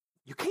 then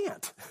you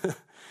can't.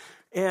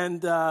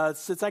 And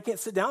since I can't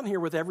sit down here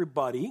with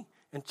everybody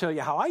and tell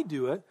you how I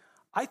do it,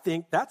 I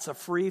think that's a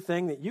free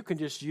thing that you can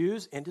just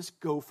use and just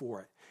go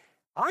for it.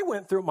 I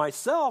went through it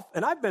myself,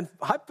 and I've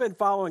been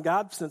following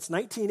God since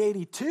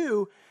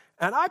 1982,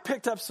 and I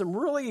picked up some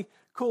really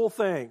cool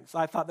things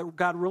I thought that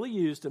God really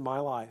used in my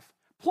life.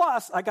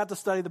 Plus, I got to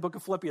study the book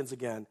of Philippians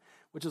again,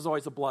 which is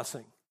always a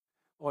blessing.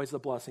 Always a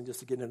blessing just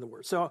to get in the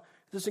Word. So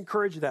just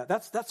encourage you that.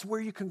 That's where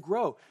you can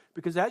grow,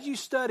 because as you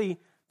study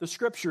the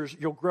scriptures,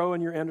 you'll grow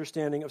in your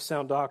understanding of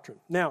sound doctrine.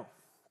 Now,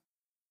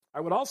 I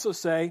would also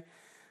say,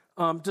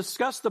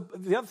 discuss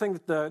the other thing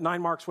that the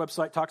 9 Marks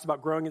website talks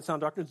about growing in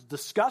sound doctrine is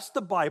discuss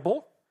the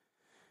Bible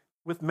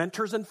with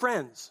mentors and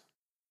friends.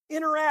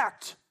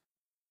 Interact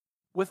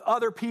with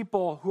other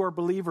people who are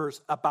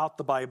believers about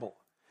the Bible,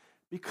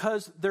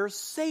 because there's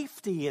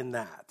safety in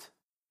that.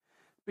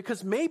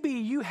 Because maybe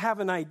you have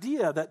an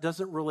idea that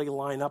doesn't really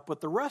line up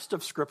with the rest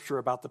of Scripture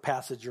about the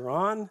passage you're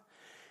on,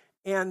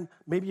 and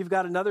maybe you've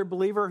got another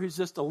believer who's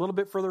just a little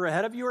bit further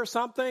ahead of you or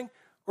something,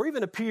 or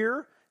even a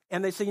peer,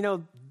 and they say,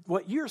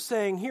 what you're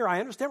saying here, I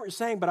understand what you're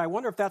saying, but I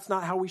wonder if that's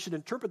not how we should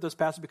interpret this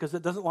passage because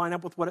it doesn't line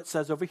up with what it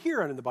says over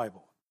here in the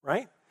Bible,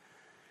 right?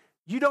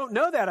 You don't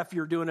know that if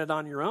you're doing it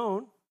on your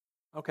own,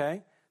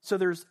 okay? So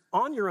there's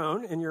on your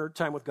own in your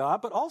time with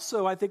God, but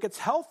also I think it's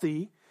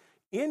healthy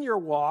in your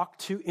walk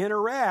to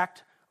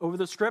interact over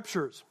the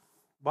Scriptures.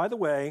 By the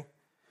way,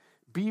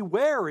 be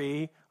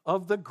wary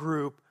of the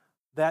group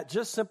that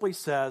just simply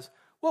says,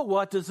 well,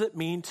 what does it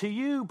mean to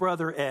you,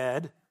 Brother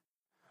Ed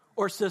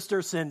or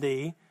Sister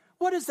Cindy?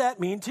 What does that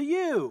mean to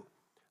you?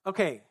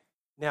 Okay,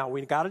 now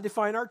we got to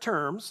define our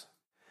terms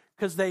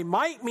because they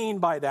might mean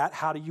by that,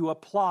 how do you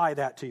apply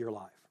that to your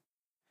life?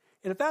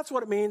 And if that's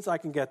what it means, I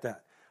can get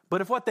that.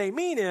 But if what they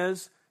mean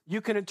is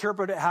you can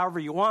interpret it however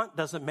you want,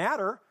 doesn't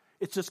matter.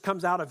 It just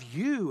comes out of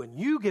you and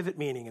you give it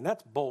meaning, and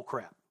that's bull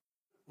crap.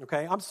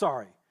 Okay, I'm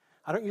sorry.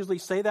 I don't usually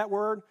say that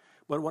word,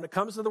 but when it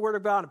comes to the Word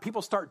of God and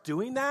people start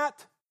doing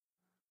that,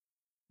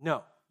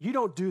 no, you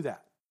don't do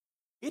that.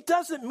 It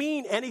doesn't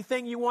mean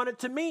anything you want it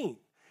to mean.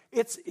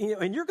 It's,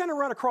 and you're going to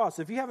run across,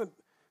 if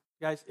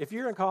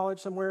you're in college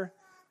somewhere,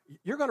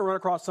 you're going to run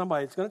across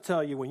somebody that's going to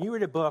tell you when you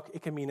read a book,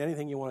 it can mean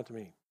anything you want it to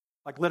mean,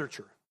 like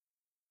literature.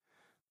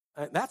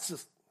 That's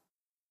just,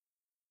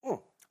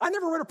 I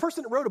never read a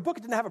person that wrote a book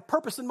that didn't have a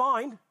purpose in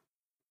mind.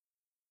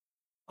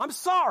 I'm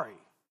sorry.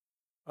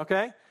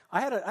 Okay?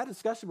 I had a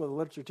discussion with a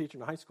literature teacher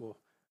in high school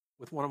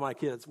with one of my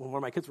kids when one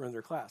of my kids were in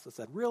their class. I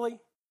said, really?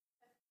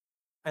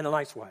 In a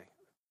nice way.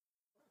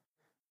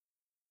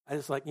 I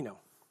just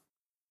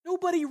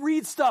nobody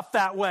reads stuff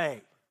that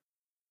way.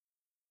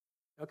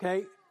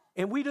 Okay?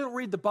 And we don't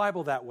read the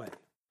Bible that way.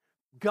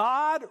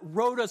 God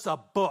wrote us a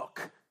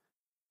book.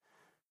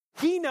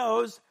 He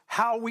knows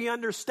how we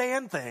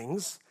understand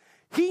things.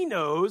 He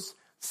knows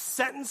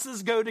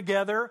sentences go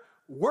together,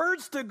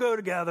 words to go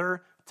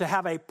together to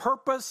have a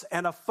purpose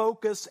and a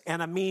focus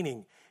and a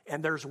meaning.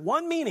 And there's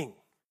one meaning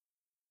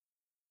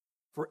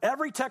for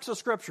every text of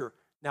Scripture.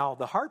 Now,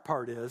 the hard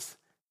part is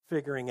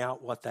figuring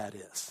out what that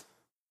is.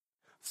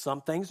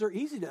 Some things are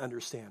easy to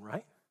understand,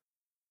 right?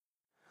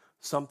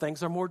 Some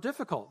things are more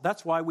difficult.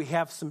 That's why we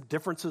have some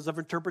differences of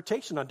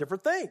interpretation on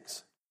different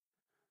things.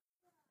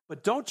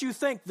 But don't you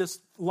think this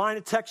line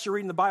of text you're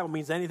reading in the Bible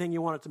means anything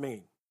you want it to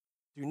mean.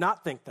 Do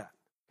not think that,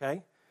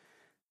 okay?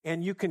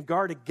 And you can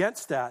guard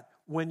against that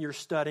when you're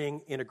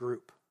studying in a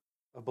group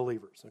of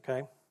believers,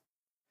 okay?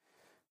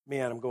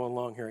 Man, I'm going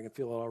long here. I can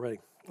feel it already.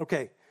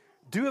 Okay,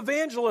 do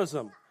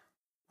evangelism.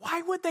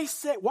 Why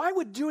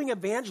would doing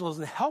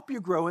evangelism help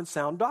you grow in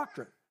sound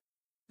doctrine?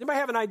 Anybody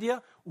have an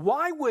idea?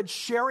 Why would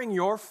sharing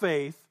your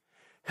faith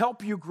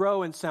help you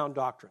grow in sound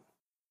doctrine?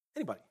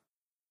 Anybody?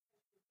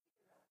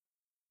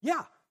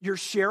 Yeah, you're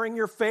sharing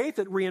your faith.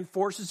 It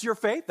reinforces your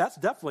faith. That's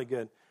definitely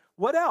good.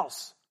 What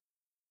else?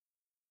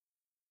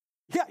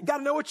 Yeah, you got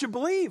to know what you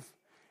believe.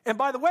 And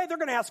by the way, they're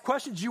going to ask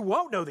questions you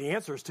won't know the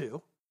answers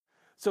to.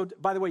 So,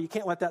 by the way, you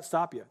can't let that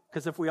stop you.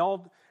 Because if we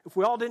all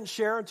didn't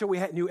share until we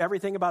knew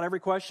everything about every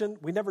question,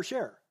 we never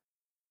share.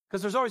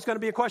 Because there's always going to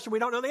be a question we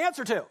don't know the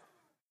answer to.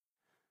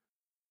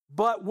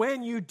 But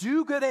when you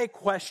do get a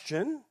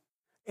question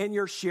and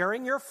you're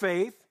sharing your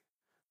faith,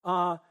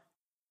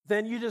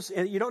 then you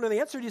don't know the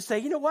answer. You say,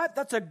 you know what?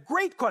 That's a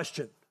great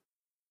question.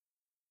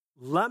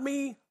 Let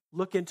me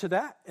look into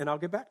that and I'll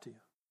get back to you.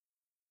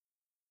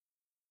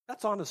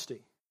 That's honesty,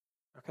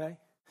 okay?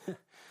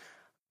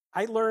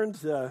 I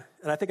learned, and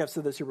I think I've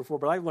said this here before,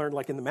 but I learned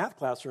like in the math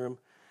classroom,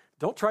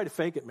 don't try to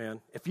fake it,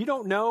 man. If you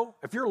don't know,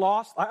 if you're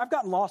lost, I've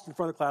gotten lost in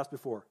front of the class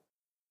before.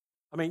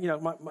 I mean,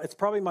 it's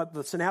probably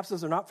the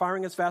synapses are not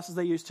firing as fast as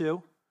they used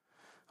to,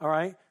 all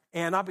right?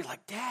 And I'll be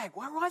like, Dad,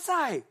 where was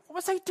I? What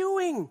was I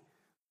doing?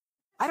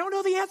 I don't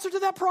know the answer to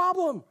that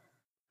problem.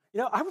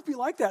 I would be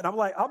like that. And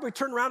I'll be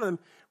turning around to them,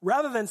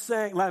 rather than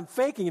saying, I'm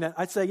faking it,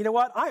 I'd say, you know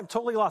what? I am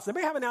totally lost.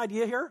 Anybody have an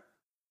idea here?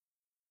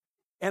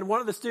 And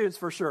one of the students,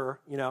 for sure,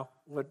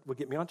 would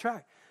get me on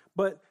track.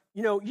 But,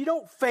 you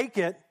don't fake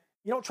it.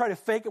 You don't try to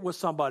fake it with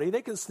somebody.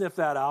 They can sniff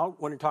that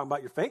out when you're talking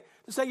about your faith.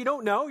 To say you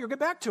don't know, you'll get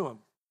back to them.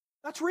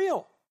 That's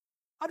real.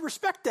 I'd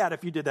respect that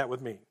if you did that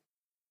with me.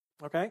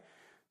 Okay?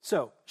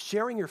 So,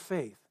 sharing your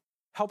faith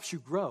helps you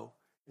grow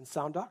in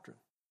sound doctrine.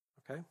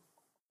 Okay?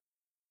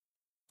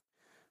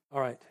 All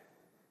right.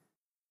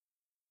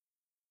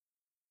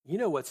 You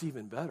know what's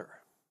even better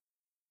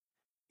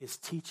is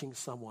teaching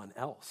someone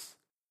else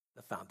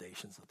the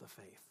foundations of the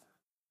faith,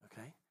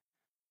 okay?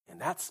 And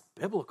that's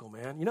biblical,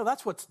 man.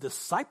 That's what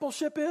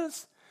discipleship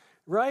is,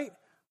 right?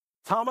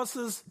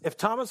 If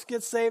Thomas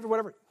gets saved or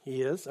whatever,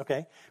 he is,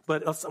 okay?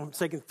 But I'm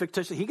saying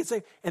fictitious, he gets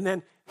saved, and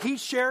then he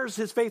shares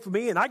his faith with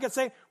me, and I get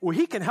saved. Well,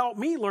 he can help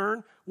me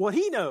learn what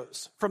he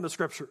knows from the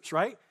Scriptures,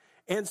 right?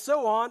 And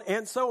so on,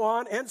 and so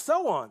on, and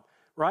so on,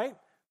 right?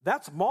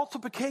 That's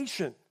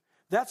multiplication.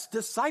 That's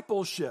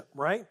discipleship,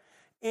 right?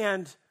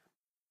 And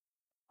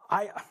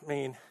I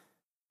mean,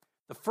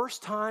 the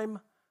first time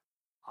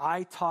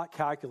I taught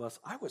calculus,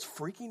 I was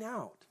freaking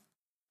out,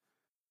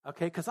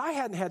 okay? Because I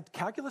hadn't had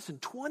calculus in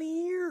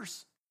 20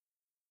 years.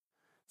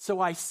 So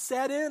I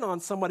sat in on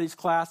somebody's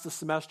class the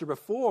semester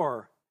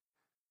before,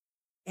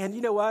 and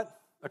you know what?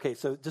 Okay,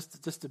 so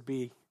just to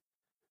be,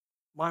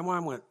 my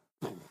mind went,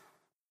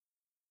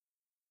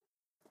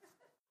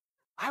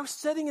 I was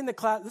sitting in the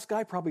class. This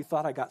guy probably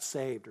thought I got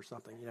saved or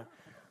something,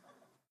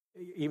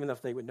 even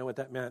if they would know what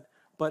that meant.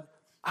 But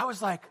I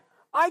was like,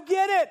 I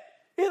get it.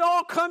 It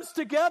all comes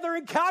together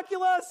in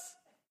calculus,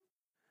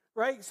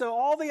 right? So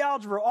all the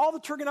algebra, all the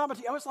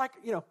trigonometry, I was like,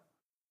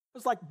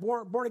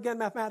 born again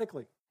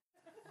mathematically,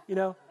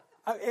 And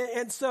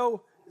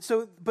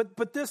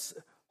but this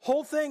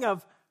whole thing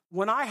of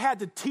when I had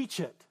to teach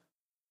it,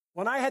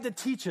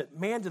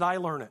 man, did I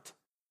learn it.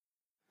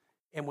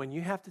 And when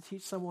you have to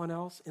teach someone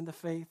else in the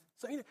faith,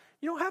 so you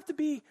don't have to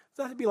be, it's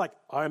not to be like,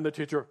 I'm the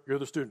teacher, you're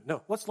the student.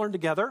 No, let's learn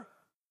together,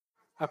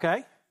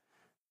 okay?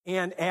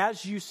 And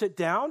as you sit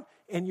down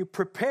and you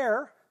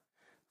prepare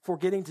for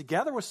getting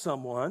together with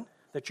someone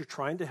that you're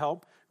trying to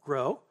help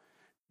grow,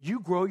 you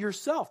grow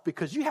yourself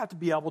because you have to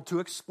be able to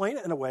explain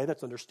it in a way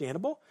that's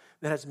understandable,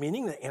 that has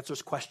meaning, that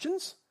answers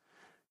questions.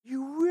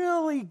 You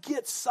really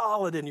get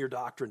solid in your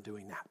doctrine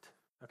doing that,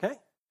 okay?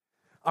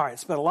 All right,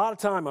 spent a lot of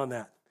time on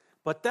that.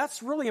 But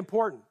that's really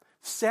important.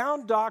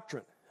 Sound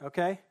doctrine,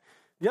 okay?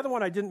 The other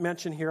one I didn't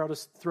mention here, I'll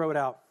just throw it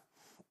out,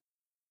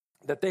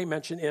 that they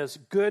mention is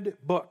good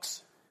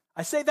books.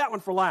 I say that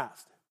one for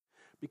last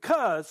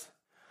because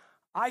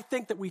I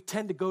think that we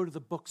tend to go to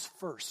the books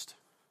first.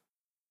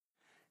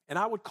 And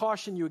I would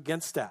caution you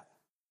against that,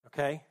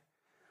 okay?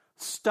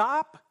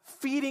 Stop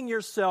feeding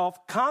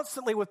yourself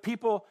constantly with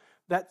people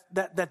that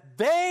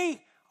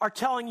they are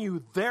telling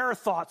you their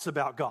thoughts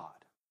about God.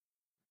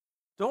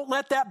 Don't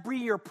let that be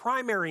your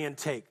primary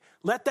intake.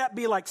 Let that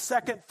be like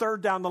second,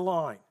 third down the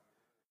line,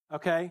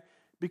 okay?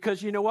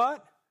 Because you know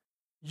what?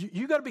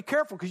 You got to be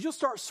careful because you'll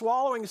start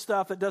swallowing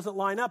stuff that doesn't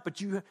line up,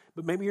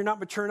 but maybe you're not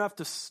mature enough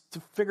to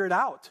figure it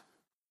out.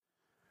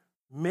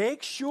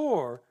 Make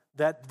sure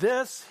that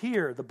this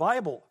here, the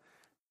Bible,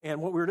 and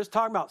what we were just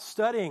talking about,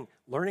 studying,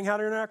 learning how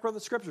to interact with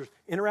the Scriptures,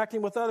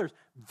 interacting with others,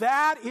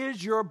 that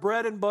is your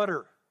bread and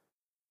butter.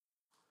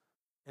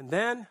 And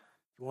then, if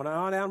you want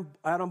to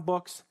add on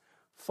books,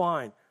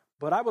 fine.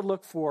 But I would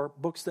look for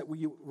books that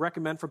we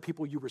recommend from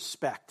people you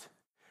respect.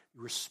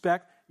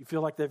 You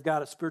feel like they've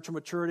got a spiritual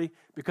maturity,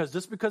 because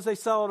just because they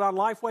sell it on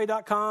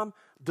Lifeway.com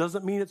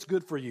doesn't mean it's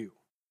good for you.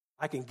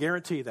 I can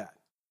guarantee that,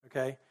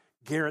 okay?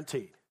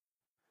 Guaranteed,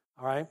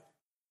 all right?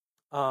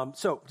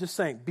 So just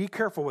saying, be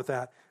careful with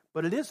that.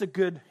 But it is a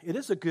good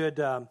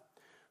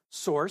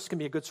source, can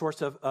be a good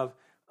source of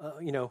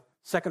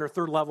second or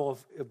third level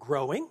of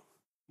growing,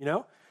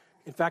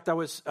 In fact, I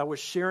was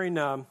sharing,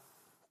 well,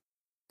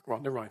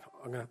 never mind.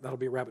 That'll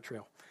be a rabbit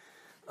trail.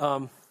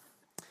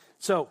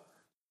 So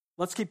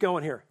let's keep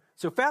going here.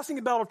 So fasting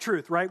the belt of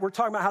truth, right? We're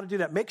talking about how to do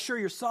that. Make sure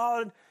you're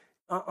solid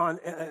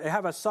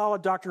have a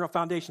solid doctrinal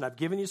foundation. I've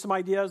given you some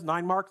ideas.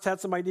 9 Marks had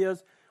some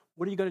ideas.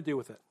 What are you going to do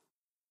with it?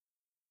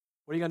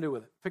 What are you going to do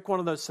with it? Pick one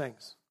of those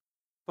things.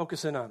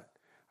 Focus in on it.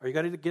 Are you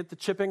going to get the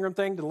Chip Ingram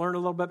thing to learn a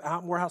little bit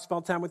more how to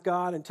spend time with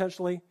God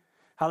intentionally,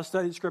 how to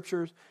study the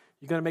Scriptures?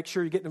 You're going to make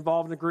sure you're getting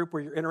involved in a group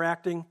where you're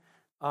interacting.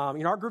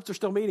 Our groups are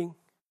still meeting,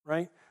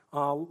 right?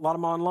 A lot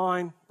of them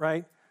online,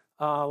 right?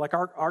 Like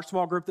our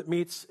small group that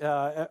meets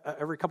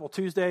every couple of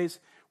Tuesdays,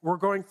 we're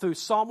going through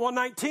Psalm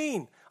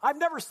 119. I've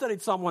never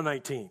studied Psalm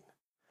 119.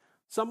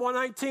 Psalm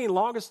 119,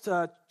 longest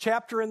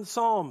chapter in the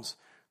Psalms,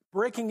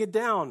 breaking it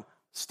down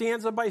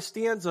stanza by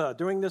stanza.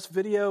 During this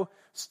video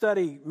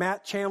study,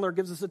 Matt Chandler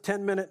gives us a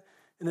 10-minute,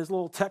 in his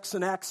little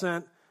Texan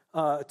accent,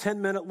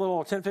 10-15-minute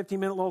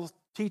little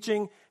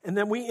teaching, and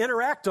then we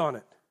interact on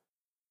it,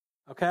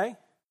 okay?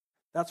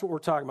 That's what we're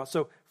talking about.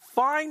 So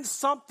find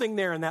something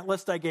there in that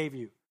list I gave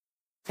you.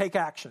 Take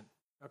action,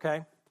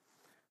 okay?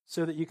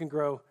 So that you can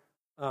grow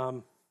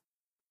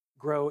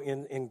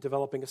in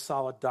developing a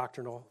solid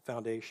doctrinal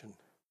foundation.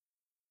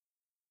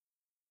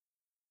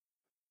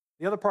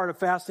 The other part of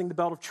fasting the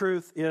belt of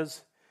truth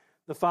is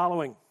the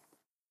following.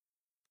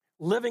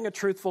 Living a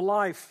truthful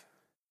life.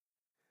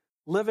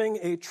 Living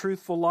a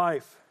truthful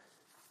life.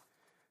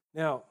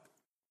 Now,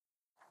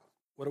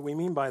 what do we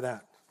mean by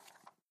that?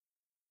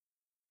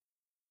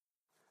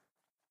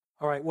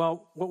 All right,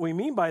 well, what we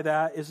mean by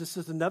that is this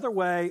is another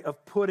way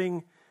of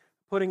putting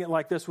it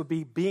like this would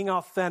be being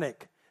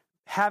authentic,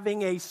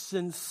 having a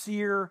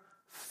sincere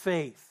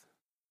faith.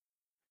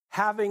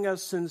 Having a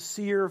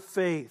sincere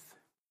faith.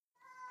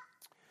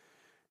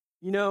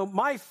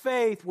 My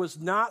faith was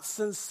not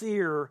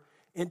sincere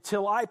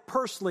until I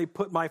personally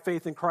put my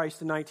faith in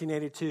Christ in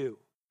 1982.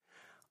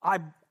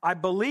 I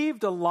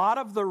believed a lot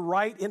of the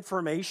right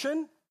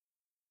information.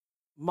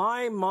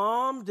 My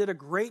mom did a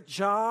great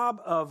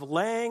job of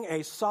laying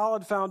a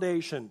solid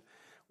foundation.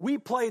 We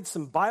played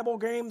some Bible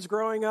games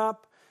growing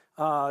up.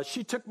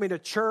 She took me to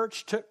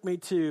church, took me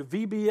to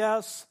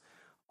VBS,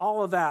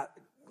 all of that.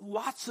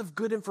 Lots of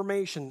good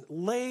information,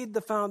 laid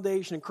the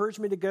foundation, encouraged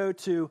me to go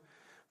to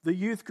the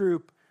youth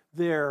group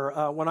there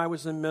when I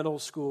was in middle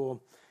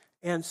school.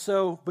 And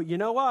so, but you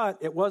know what?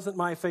 It wasn't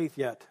my faith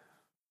yet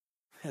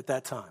at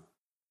that time.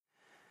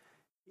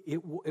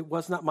 it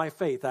was not my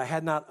faith. I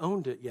had not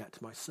owned it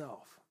yet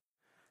myself.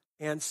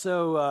 And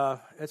so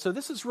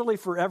this is really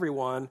for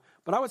everyone.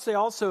 But I would say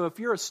also, if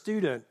you're a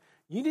student,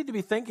 you need to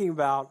be thinking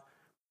about,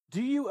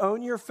 do you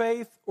own your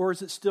faith, or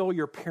is it still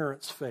your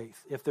parents'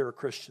 faith if they're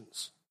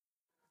Christians?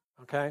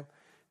 Okay?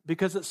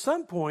 Because at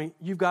some point,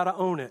 you've got to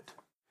own it.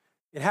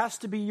 It has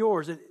to be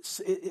yours.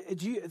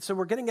 So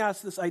we're getting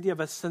at this idea of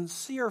a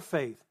sincere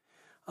faith,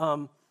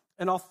 an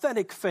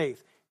authentic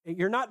faith.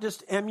 You're not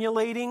just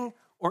emulating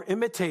or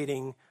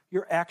imitating,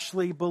 you're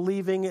actually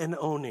believing and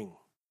owning.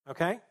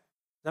 Okay? Does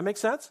that make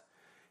sense?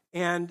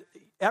 And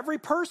every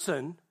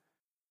person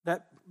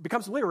that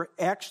becomes a believer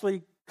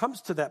actually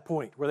comes to that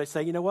point where they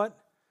say, you know what?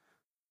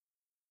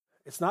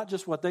 It's not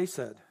just what they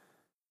said.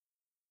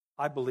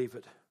 I believe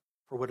it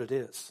for what it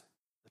is,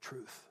 the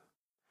truth.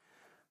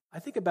 I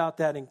think about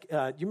that. Do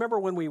you remember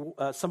when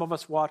some of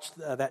us watched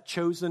that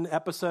Chosen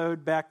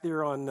episode back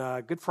there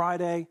on Good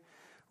Friday,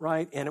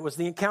 right? And it was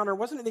the encounter,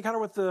 wasn't it the encounter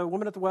with the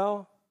woman at the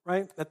well,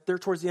 right? There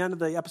towards the end of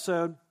the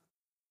episode.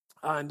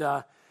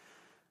 And,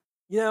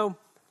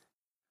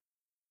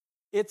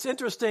 it's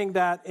interesting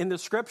that in the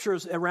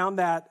scriptures around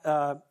that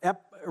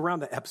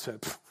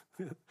episode,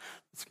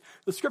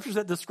 the scriptures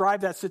that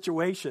describe that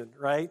situation,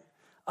 right?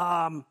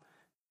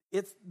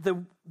 It's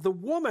the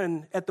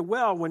woman at the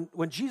well,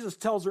 when Jesus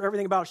tells her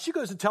everything about it, she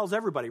goes and tells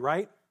everybody,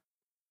 right?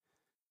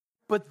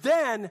 But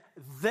then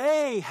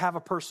they have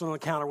a personal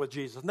encounter with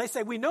Jesus. And they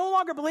say, we no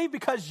longer believe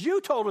because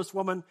you told us,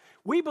 woman.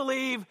 We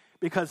believe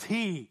because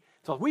he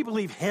told us. We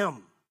believe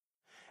him.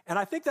 And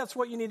I think that's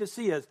what you need to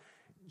see is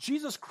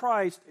Jesus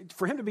Christ,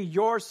 for him to be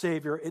your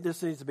Savior, it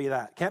just needs to be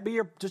that. It can't be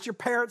just your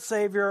parent's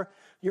Savior,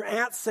 your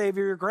aunt's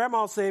Savior, your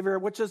grandma's Savior,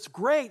 which is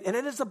great. And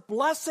it is a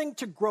blessing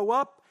to grow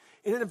up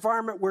in an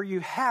environment where you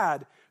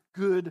had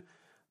good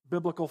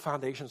biblical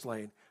foundations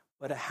laid.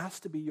 But it has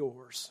to be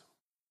yours.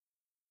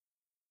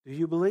 Do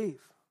you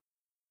believe?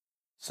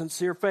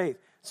 Sincere faith.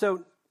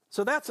 So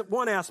that's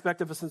one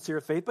aspect of a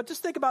sincere faith. But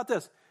just think about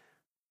this.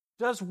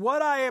 Does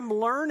what I am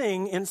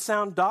learning in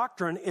sound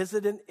doctrine, is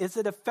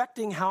it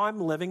affecting how I'm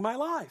living my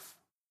life?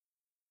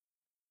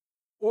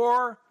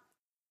 Or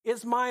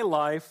is my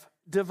life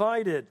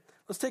divided?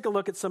 Let's take a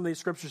look at some of these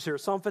scriptures here.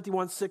 Psalm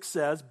 51:6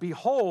 says,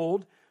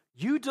 behold,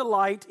 you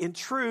delight in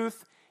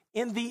truth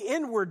in the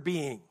inward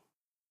being.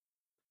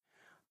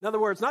 In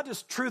other words, not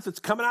just truth that's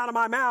coming out of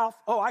my mouth.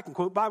 Oh, I can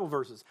quote Bible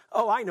verses.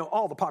 Oh, I know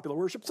all the popular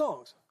worship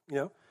songs.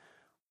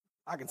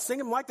 I can sing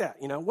them like that,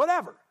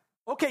 whatever.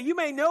 Okay, you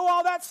may know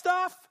all that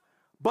stuff,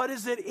 but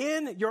is it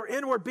in your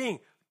inward being?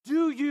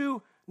 Do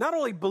you not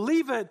only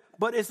believe it,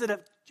 but is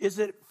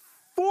it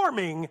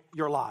forming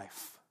your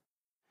life?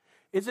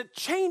 Is it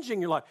changing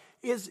your life?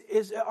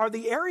 Are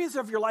the areas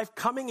of your life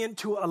coming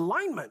into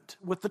alignment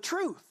with the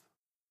truth?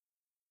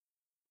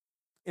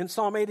 In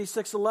Psalm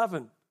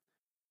 86:11,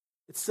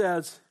 it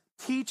says,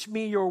 teach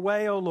me your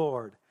way, O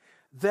Lord,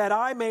 that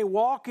I may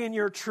walk in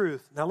your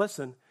truth. Now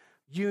listen,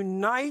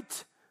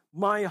 unite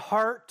my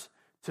heart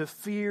to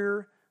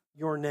fear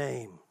your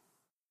name.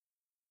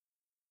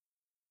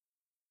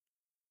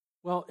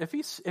 Well, if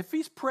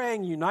he's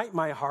praying, unite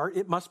my heart,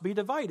 it must be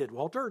divided,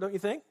 Walter, don't you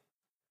think?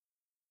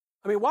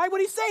 I mean, why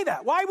would he say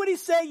that? Why would he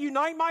say,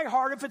 unite my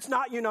heart if it's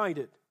not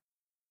united?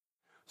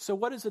 So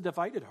what is a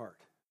divided heart?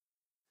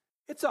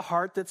 It's a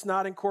heart that's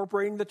not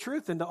incorporating the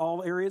truth into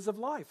all areas of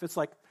life. It's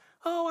like,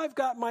 oh,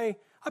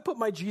 I put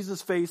my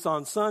Jesus face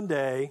on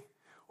Sunday,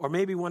 or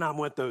maybe when I'm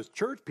with those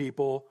church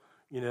people,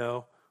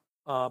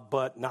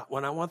 but not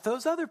when I want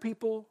those other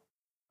people.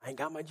 I ain't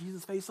got my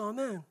Jesus face on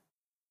then.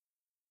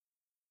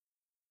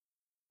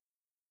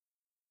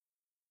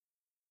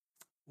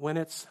 When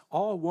it's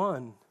all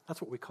one,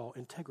 that's what we call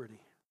integrity.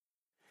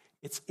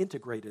 It's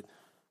integrated.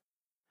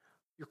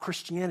 Your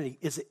Christianity,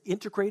 is it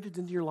integrated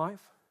into your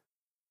life?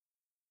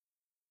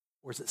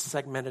 Or is it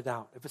segmented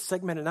out? If it's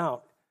segmented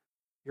out,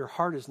 your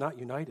heart is not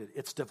united.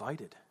 It's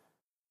divided.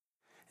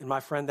 And my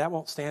friend, that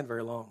won't stand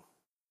very long.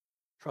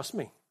 Trust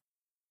me.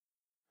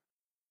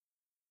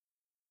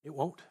 It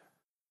won't.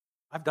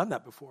 I've done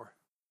that before.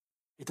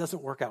 It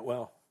doesn't work out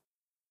well.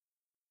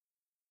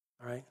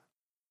 All right?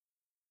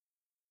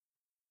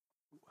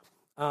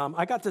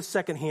 I got this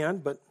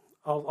secondhand, but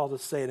I'll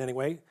just say it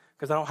anyway,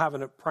 because I don't have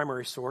a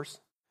primary source.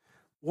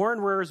 Warren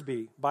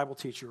Wiersbe, Bible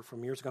teacher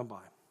from years gone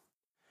by,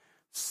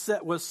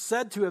 was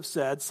said to have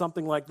said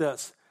something like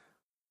this: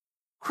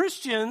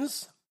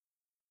 Christians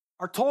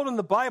are told in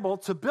the Bible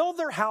to build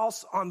their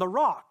house on the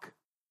rock.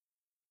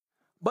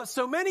 But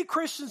so many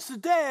Christians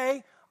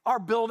today are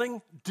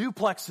building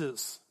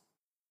duplexes.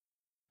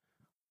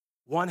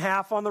 One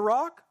half on the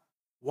rock,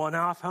 one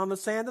half on the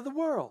sand of the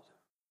world.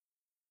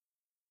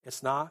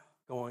 It's not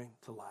going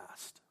to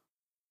last.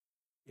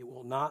 It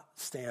will not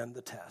stand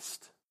the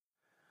test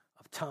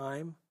of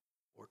time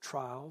or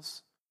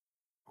trials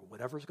or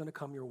whatever's going to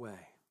come your way.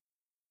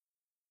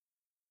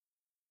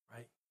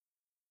 Right?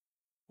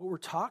 What we're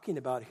talking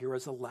about here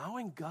is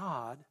allowing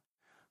God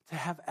to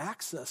have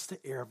access to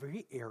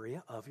every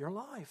area of your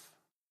life.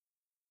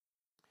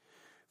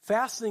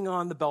 Fastening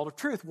on the belt of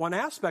truth, one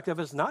aspect of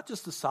it is not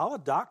just the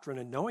solid doctrine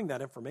and knowing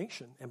that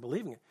information and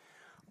believing it,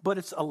 but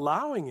it's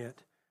allowing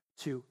it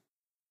to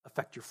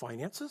affect your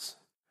finances,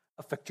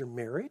 affect your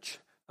marriage,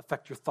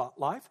 affect your thought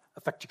life,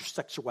 affect your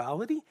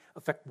sexuality,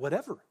 affect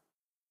whatever.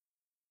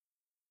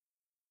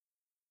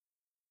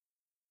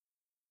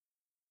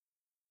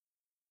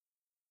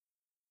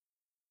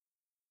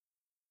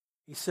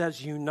 He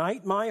says,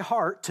 unite my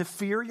heart to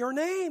fear your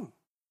name.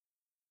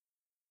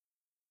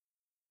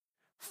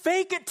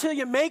 Fake it till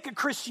you make it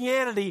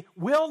Christianity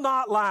will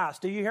not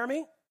last. Do you hear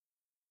me?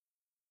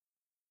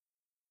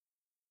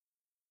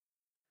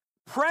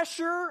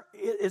 Pressure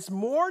is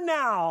more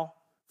now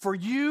for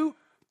you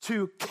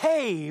to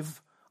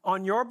cave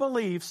on your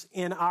beliefs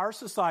in our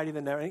society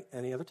than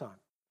any other time.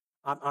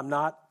 I'm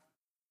not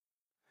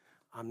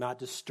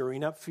just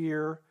stirring up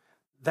fear.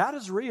 That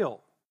is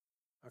real,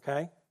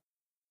 okay?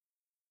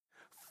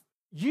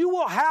 You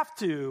will have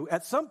to,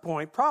 at some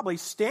point, probably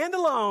stand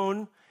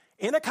alone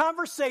in a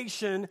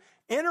conversation,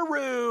 in a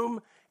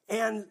room,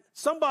 and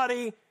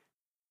somebody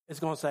is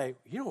going to say,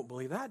 you don't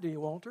believe that, do you,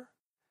 Walter?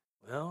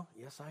 Well,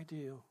 yes, I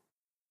do.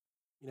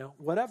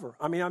 Whatever.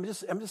 I mean, I'm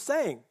just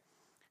saying,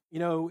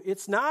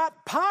 it's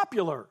not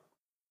popular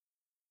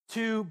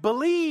to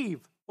believe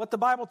what the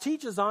Bible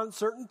teaches on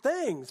certain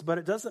things, but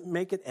it doesn't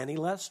make it any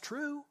less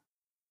true.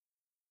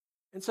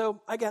 And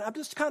so, again, I'm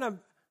just kind of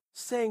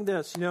saying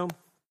this, and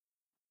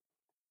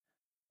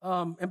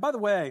by the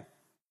way,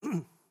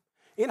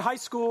 in high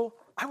school,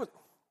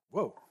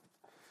 whoa,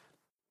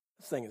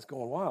 this thing is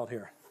going wild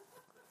here.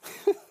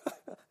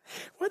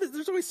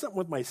 There's always something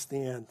with my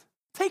stand.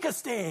 Take a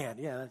stand.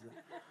 Yeah, that's it.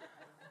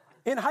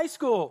 In high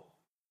school,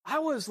 I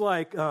was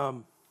like, I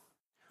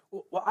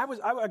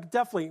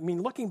definitely,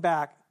 looking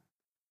back,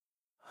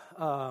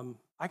 you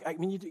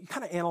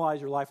kind of analyze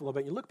your life a little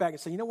bit. You look back and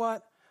say, you know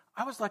what?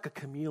 I was like a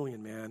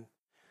chameleon, man.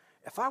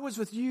 If I was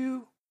with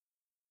you,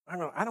 I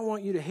don't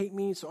want you to hate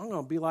me, so I'm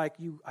going to be like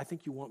you. I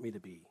think you want me to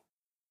be,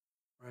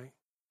 right?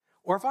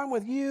 Or if I'm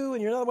with you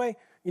and you're another way,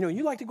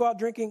 you like to go out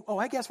drinking.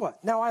 Oh, guess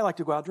what? Now I like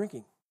to go out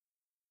drinking.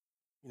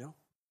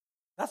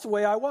 That's the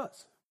way I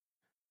was.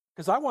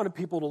 Because I wanted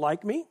people to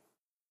like me.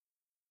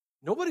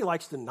 Nobody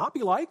likes to not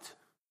be liked,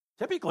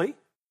 typically.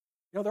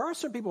 There are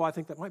some people I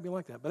think that might be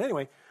like that. But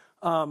anyway,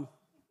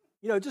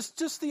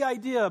 just the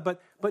idea.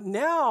 But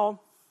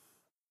now,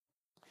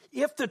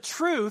 if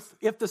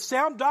the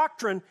sound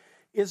doctrine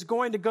is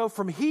going to go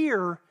from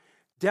here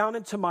down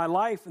into my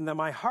life and then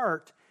my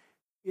heart,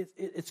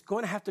 it's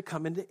going to have to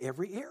come into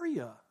every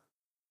area.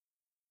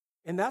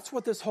 And that's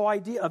what this whole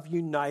idea of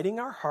uniting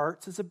our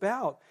hearts is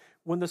about.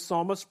 When the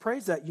psalmist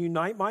prays that,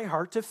 unite my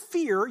heart to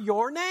fear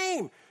your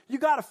name. You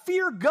got to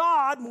fear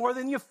God more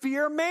than you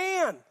fear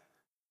man.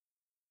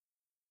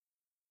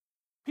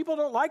 People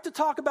don't like to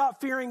talk about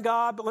fearing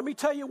God, but let me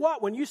tell you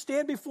what, when you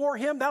stand before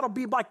him, that'll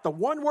be like the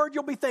one word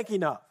you'll be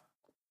thinking of.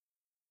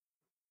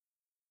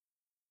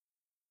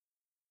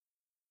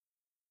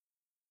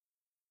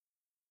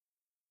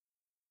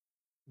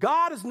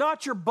 God is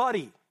not your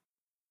buddy.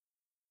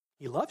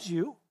 He loves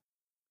you.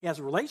 He has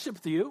a relationship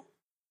with you.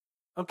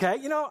 Okay,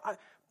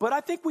 but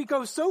I think we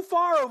go so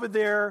far over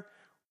there,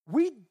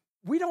 we've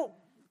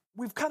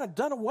kind of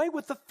done away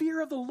with the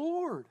fear of the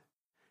Lord.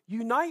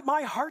 Unite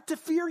my heart to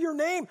fear your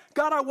name.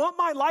 God, I want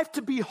my life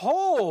to be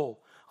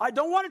whole. I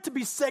don't want it to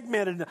be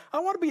segmented. I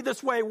want to be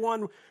this way,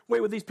 one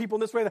way with these people,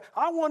 and this way.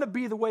 I want to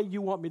be the way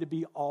you want me to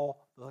be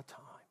all the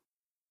time.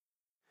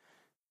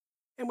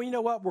 And you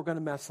know what? We're going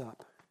to mess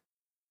up.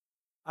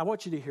 I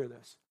want you to hear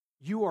this.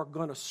 You are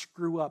going to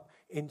screw up,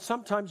 and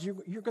sometimes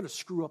you're going to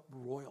screw up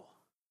royal.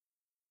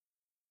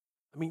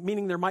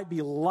 Meaning there might be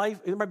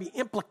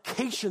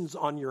implications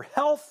on your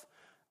health,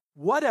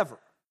 whatever.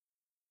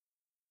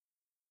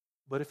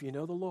 But if you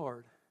know the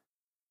Lord,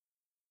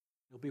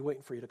 he'll be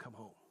waiting for you to come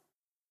home.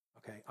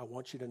 Okay, I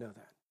want you to know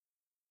that.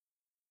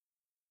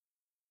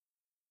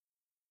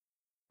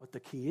 But the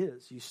key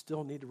is, you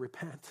still need to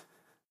repent.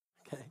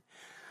 Okay,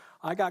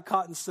 I got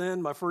caught in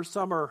sin my first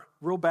summer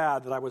real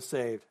bad that I was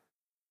saved.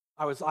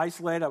 I was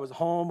isolated. I was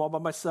home all by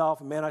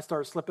myself. And man, I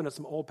started slipping into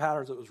some old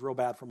patterns that was real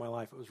bad for my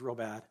life. It was real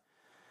bad.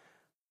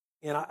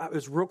 And it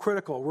was real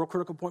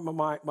critical point in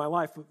my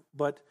life.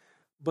 But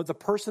the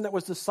person that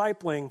was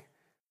discipling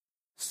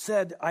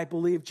said, I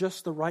believe,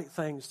 just the right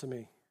things to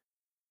me.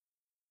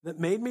 That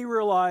made me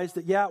realize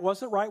that, it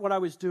wasn't right what I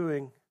was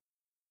doing,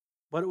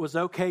 but it was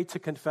okay to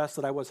confess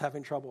that I was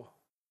having trouble.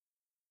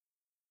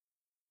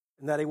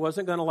 And that he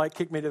wasn't going to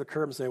kick me to the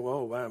curb and say,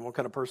 whoa, man, what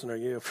kind of person are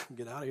you?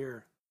 Get out of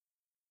here.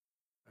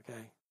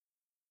 Okay.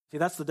 See,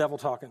 that's the devil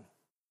talking.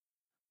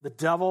 The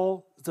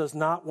devil does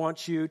not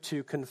want you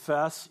to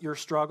confess your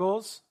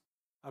struggles,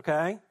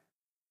 okay?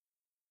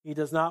 He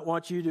does not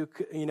want you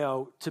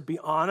to be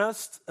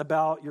honest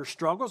about your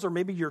struggles or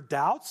maybe your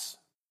doubts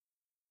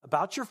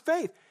about your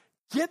faith.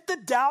 Get the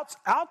doubts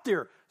out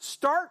there.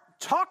 Start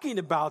talking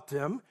about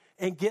them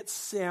and get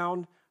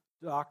sound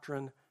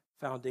doctrine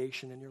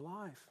foundation in your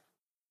life.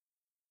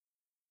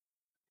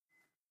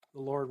 The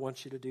Lord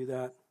wants you to do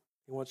that.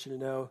 He wants you to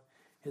know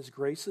his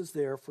grace is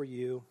there for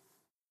you.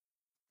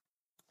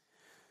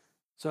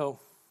 So,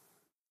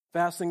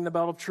 fastening the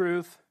belt of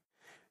truth.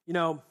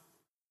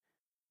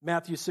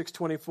 Matthew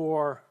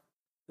 6:24,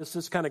 this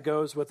just kind of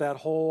goes with that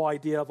whole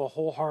idea of a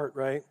whole heart,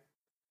 right?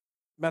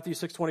 Matthew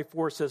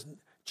 6:24 says,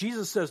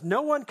 Jesus says,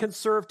 no one can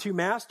serve two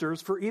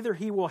masters, for either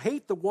he will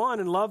hate the one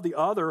and love the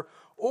other,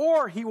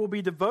 or he will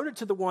be devoted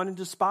to the one and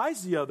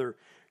despise the other.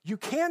 You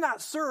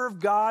cannot serve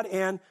God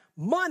and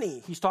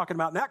money, he's talking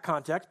about in that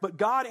context, but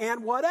God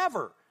and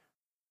whatever.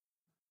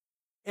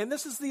 And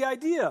this is the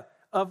idea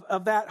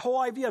of that whole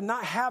idea of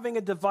not having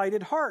a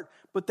divided heart,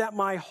 but that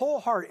my whole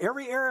heart,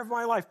 every area of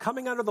my life,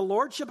 coming under the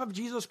lordship of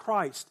Jesus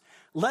Christ,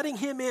 letting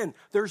him in.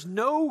 There's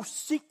no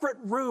secret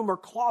room or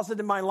closet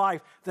in my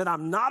life that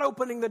I'm not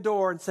opening the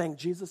door and saying,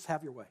 Jesus,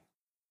 have your way.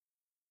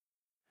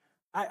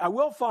 I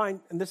will find,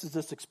 and this is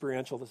just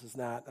experiential, this is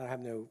not, I have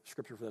no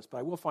scripture for this, but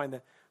I will find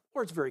that the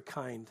Lord's very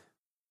kind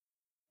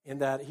in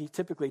that he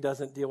typically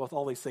doesn't deal with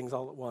all these things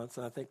all at once,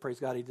 and I think,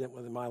 praise God, he didn't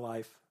within my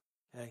life,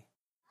 okay?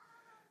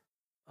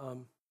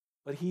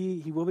 But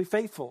he will be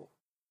faithful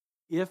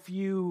if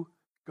you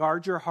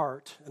guard your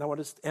heart. And I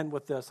want to end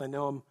with this. I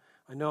know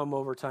I'm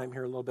over time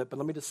here a little bit, but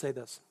let me just say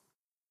this.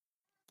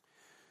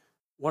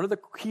 One of the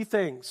key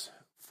things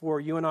for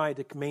you and I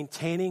to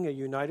maintaining a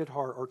united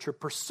heart, or to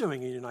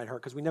pursuing a united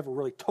heart, because we never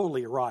really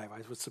totally arrive,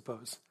 I would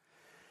suppose,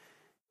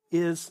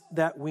 is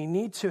that we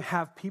need to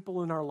have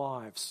people in our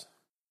lives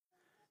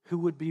who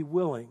would be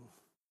willing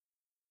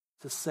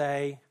to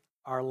say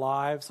our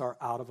lives are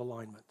out of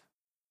alignment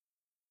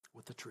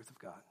with the truth of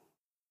God.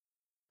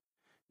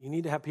 You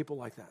need to have people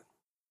like that.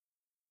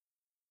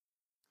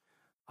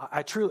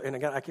 I truly, and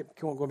again, I keep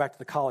going back to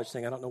the college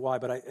thing. I don't know why,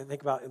 but I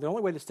think about the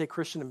only way to stay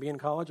Christian and be in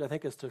college, I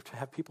think, is to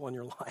have people in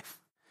your life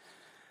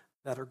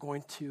that are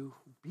going to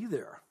be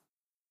there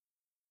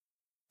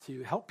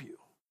to help you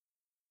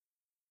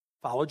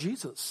follow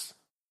Jesus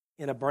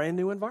in a brand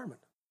new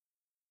environment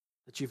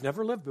that you've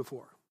never lived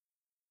before.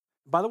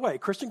 By the way,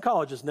 Christian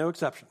college is no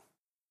exception.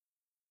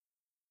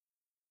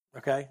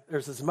 Okay?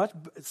 There's as much,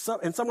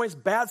 in some ways,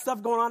 bad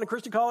stuff going on in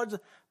Christian college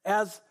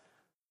as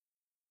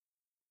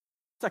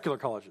secular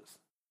colleges.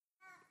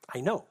 I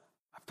know.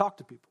 I've talked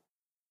to people.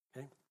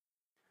 Okay?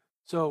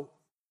 So,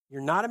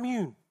 you're not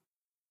immune.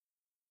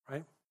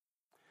 Right?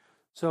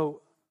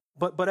 So,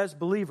 but as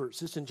believers,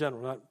 just in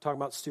general, not talking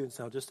about students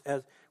now, just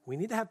as we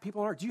need to have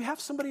people in our, do you have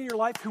somebody in your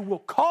life who will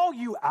call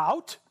you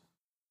out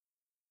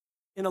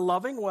in a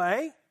loving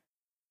way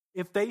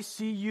if they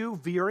see you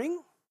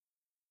veering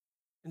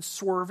and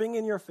swerving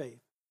in your faith?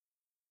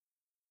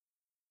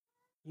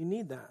 You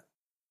need that.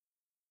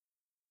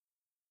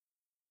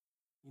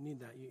 You need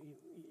that.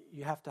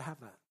 You have to have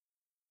that.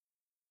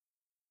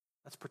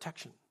 That's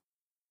protection.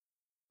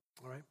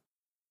 All right?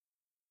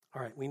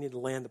 All right, we need to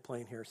land the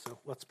plane here, so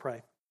let's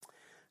pray.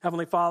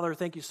 Heavenly Father,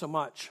 thank you so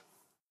much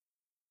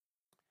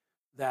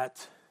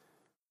that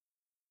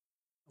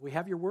we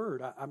have your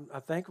word. I'm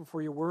thankful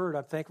for your word.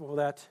 I'm thankful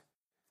that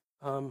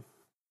the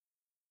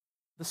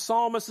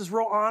psalmist is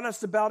real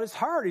honest about his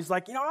heart. He's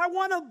like, I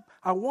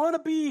want to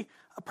be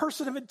a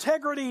person of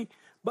integrity,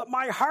 but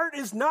my heart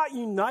is not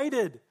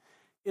united.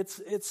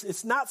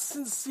 It's not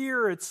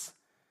sincere.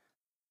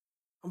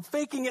 I'm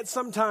faking it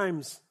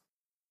sometimes.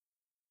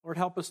 Lord,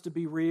 help us to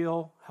be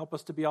real. Help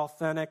us to be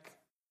authentic.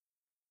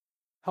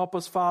 Help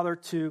us, Father,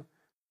 to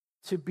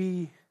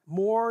be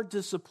more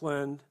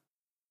disciplined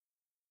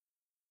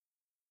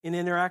in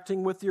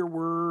interacting with your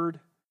word,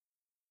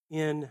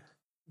 in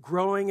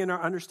growing in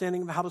our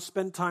understanding of how to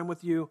spend time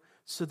with you,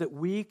 so that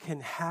we can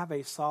have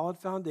a solid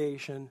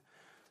foundation,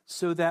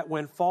 so that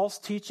when false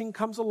teaching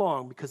comes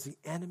along, because the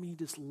enemy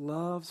just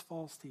loves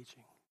false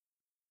teaching,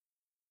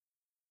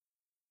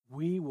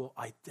 we will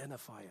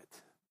identify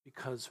it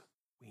because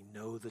we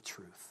know the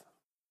truth.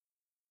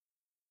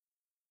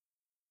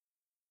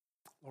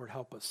 Lord,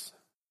 help us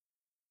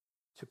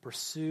to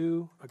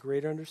pursue a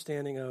greater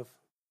understanding of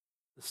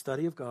the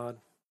study of God,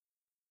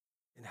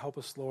 and help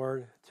us,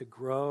 Lord, to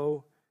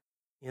grow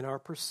in our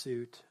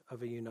pursuit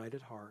of a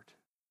united heart,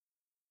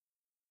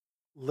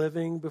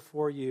 living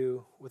before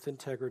you with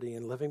integrity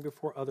and living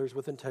before others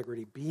with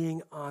integrity,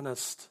 being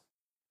honest,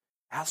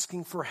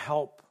 asking for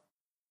help.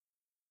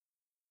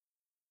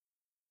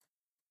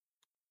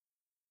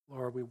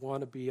 Lord, we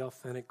want to be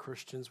authentic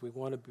Christians. We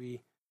want to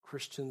be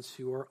Christians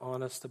who are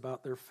honest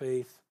about their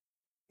faith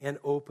and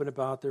open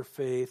about their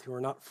faith, who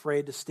are not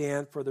afraid to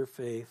stand for their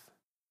faith.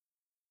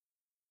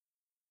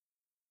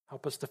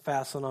 Help us to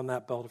fasten on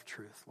that belt of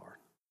truth, Lord.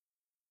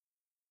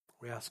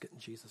 We ask it in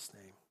Jesus'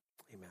 name.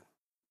 Amen.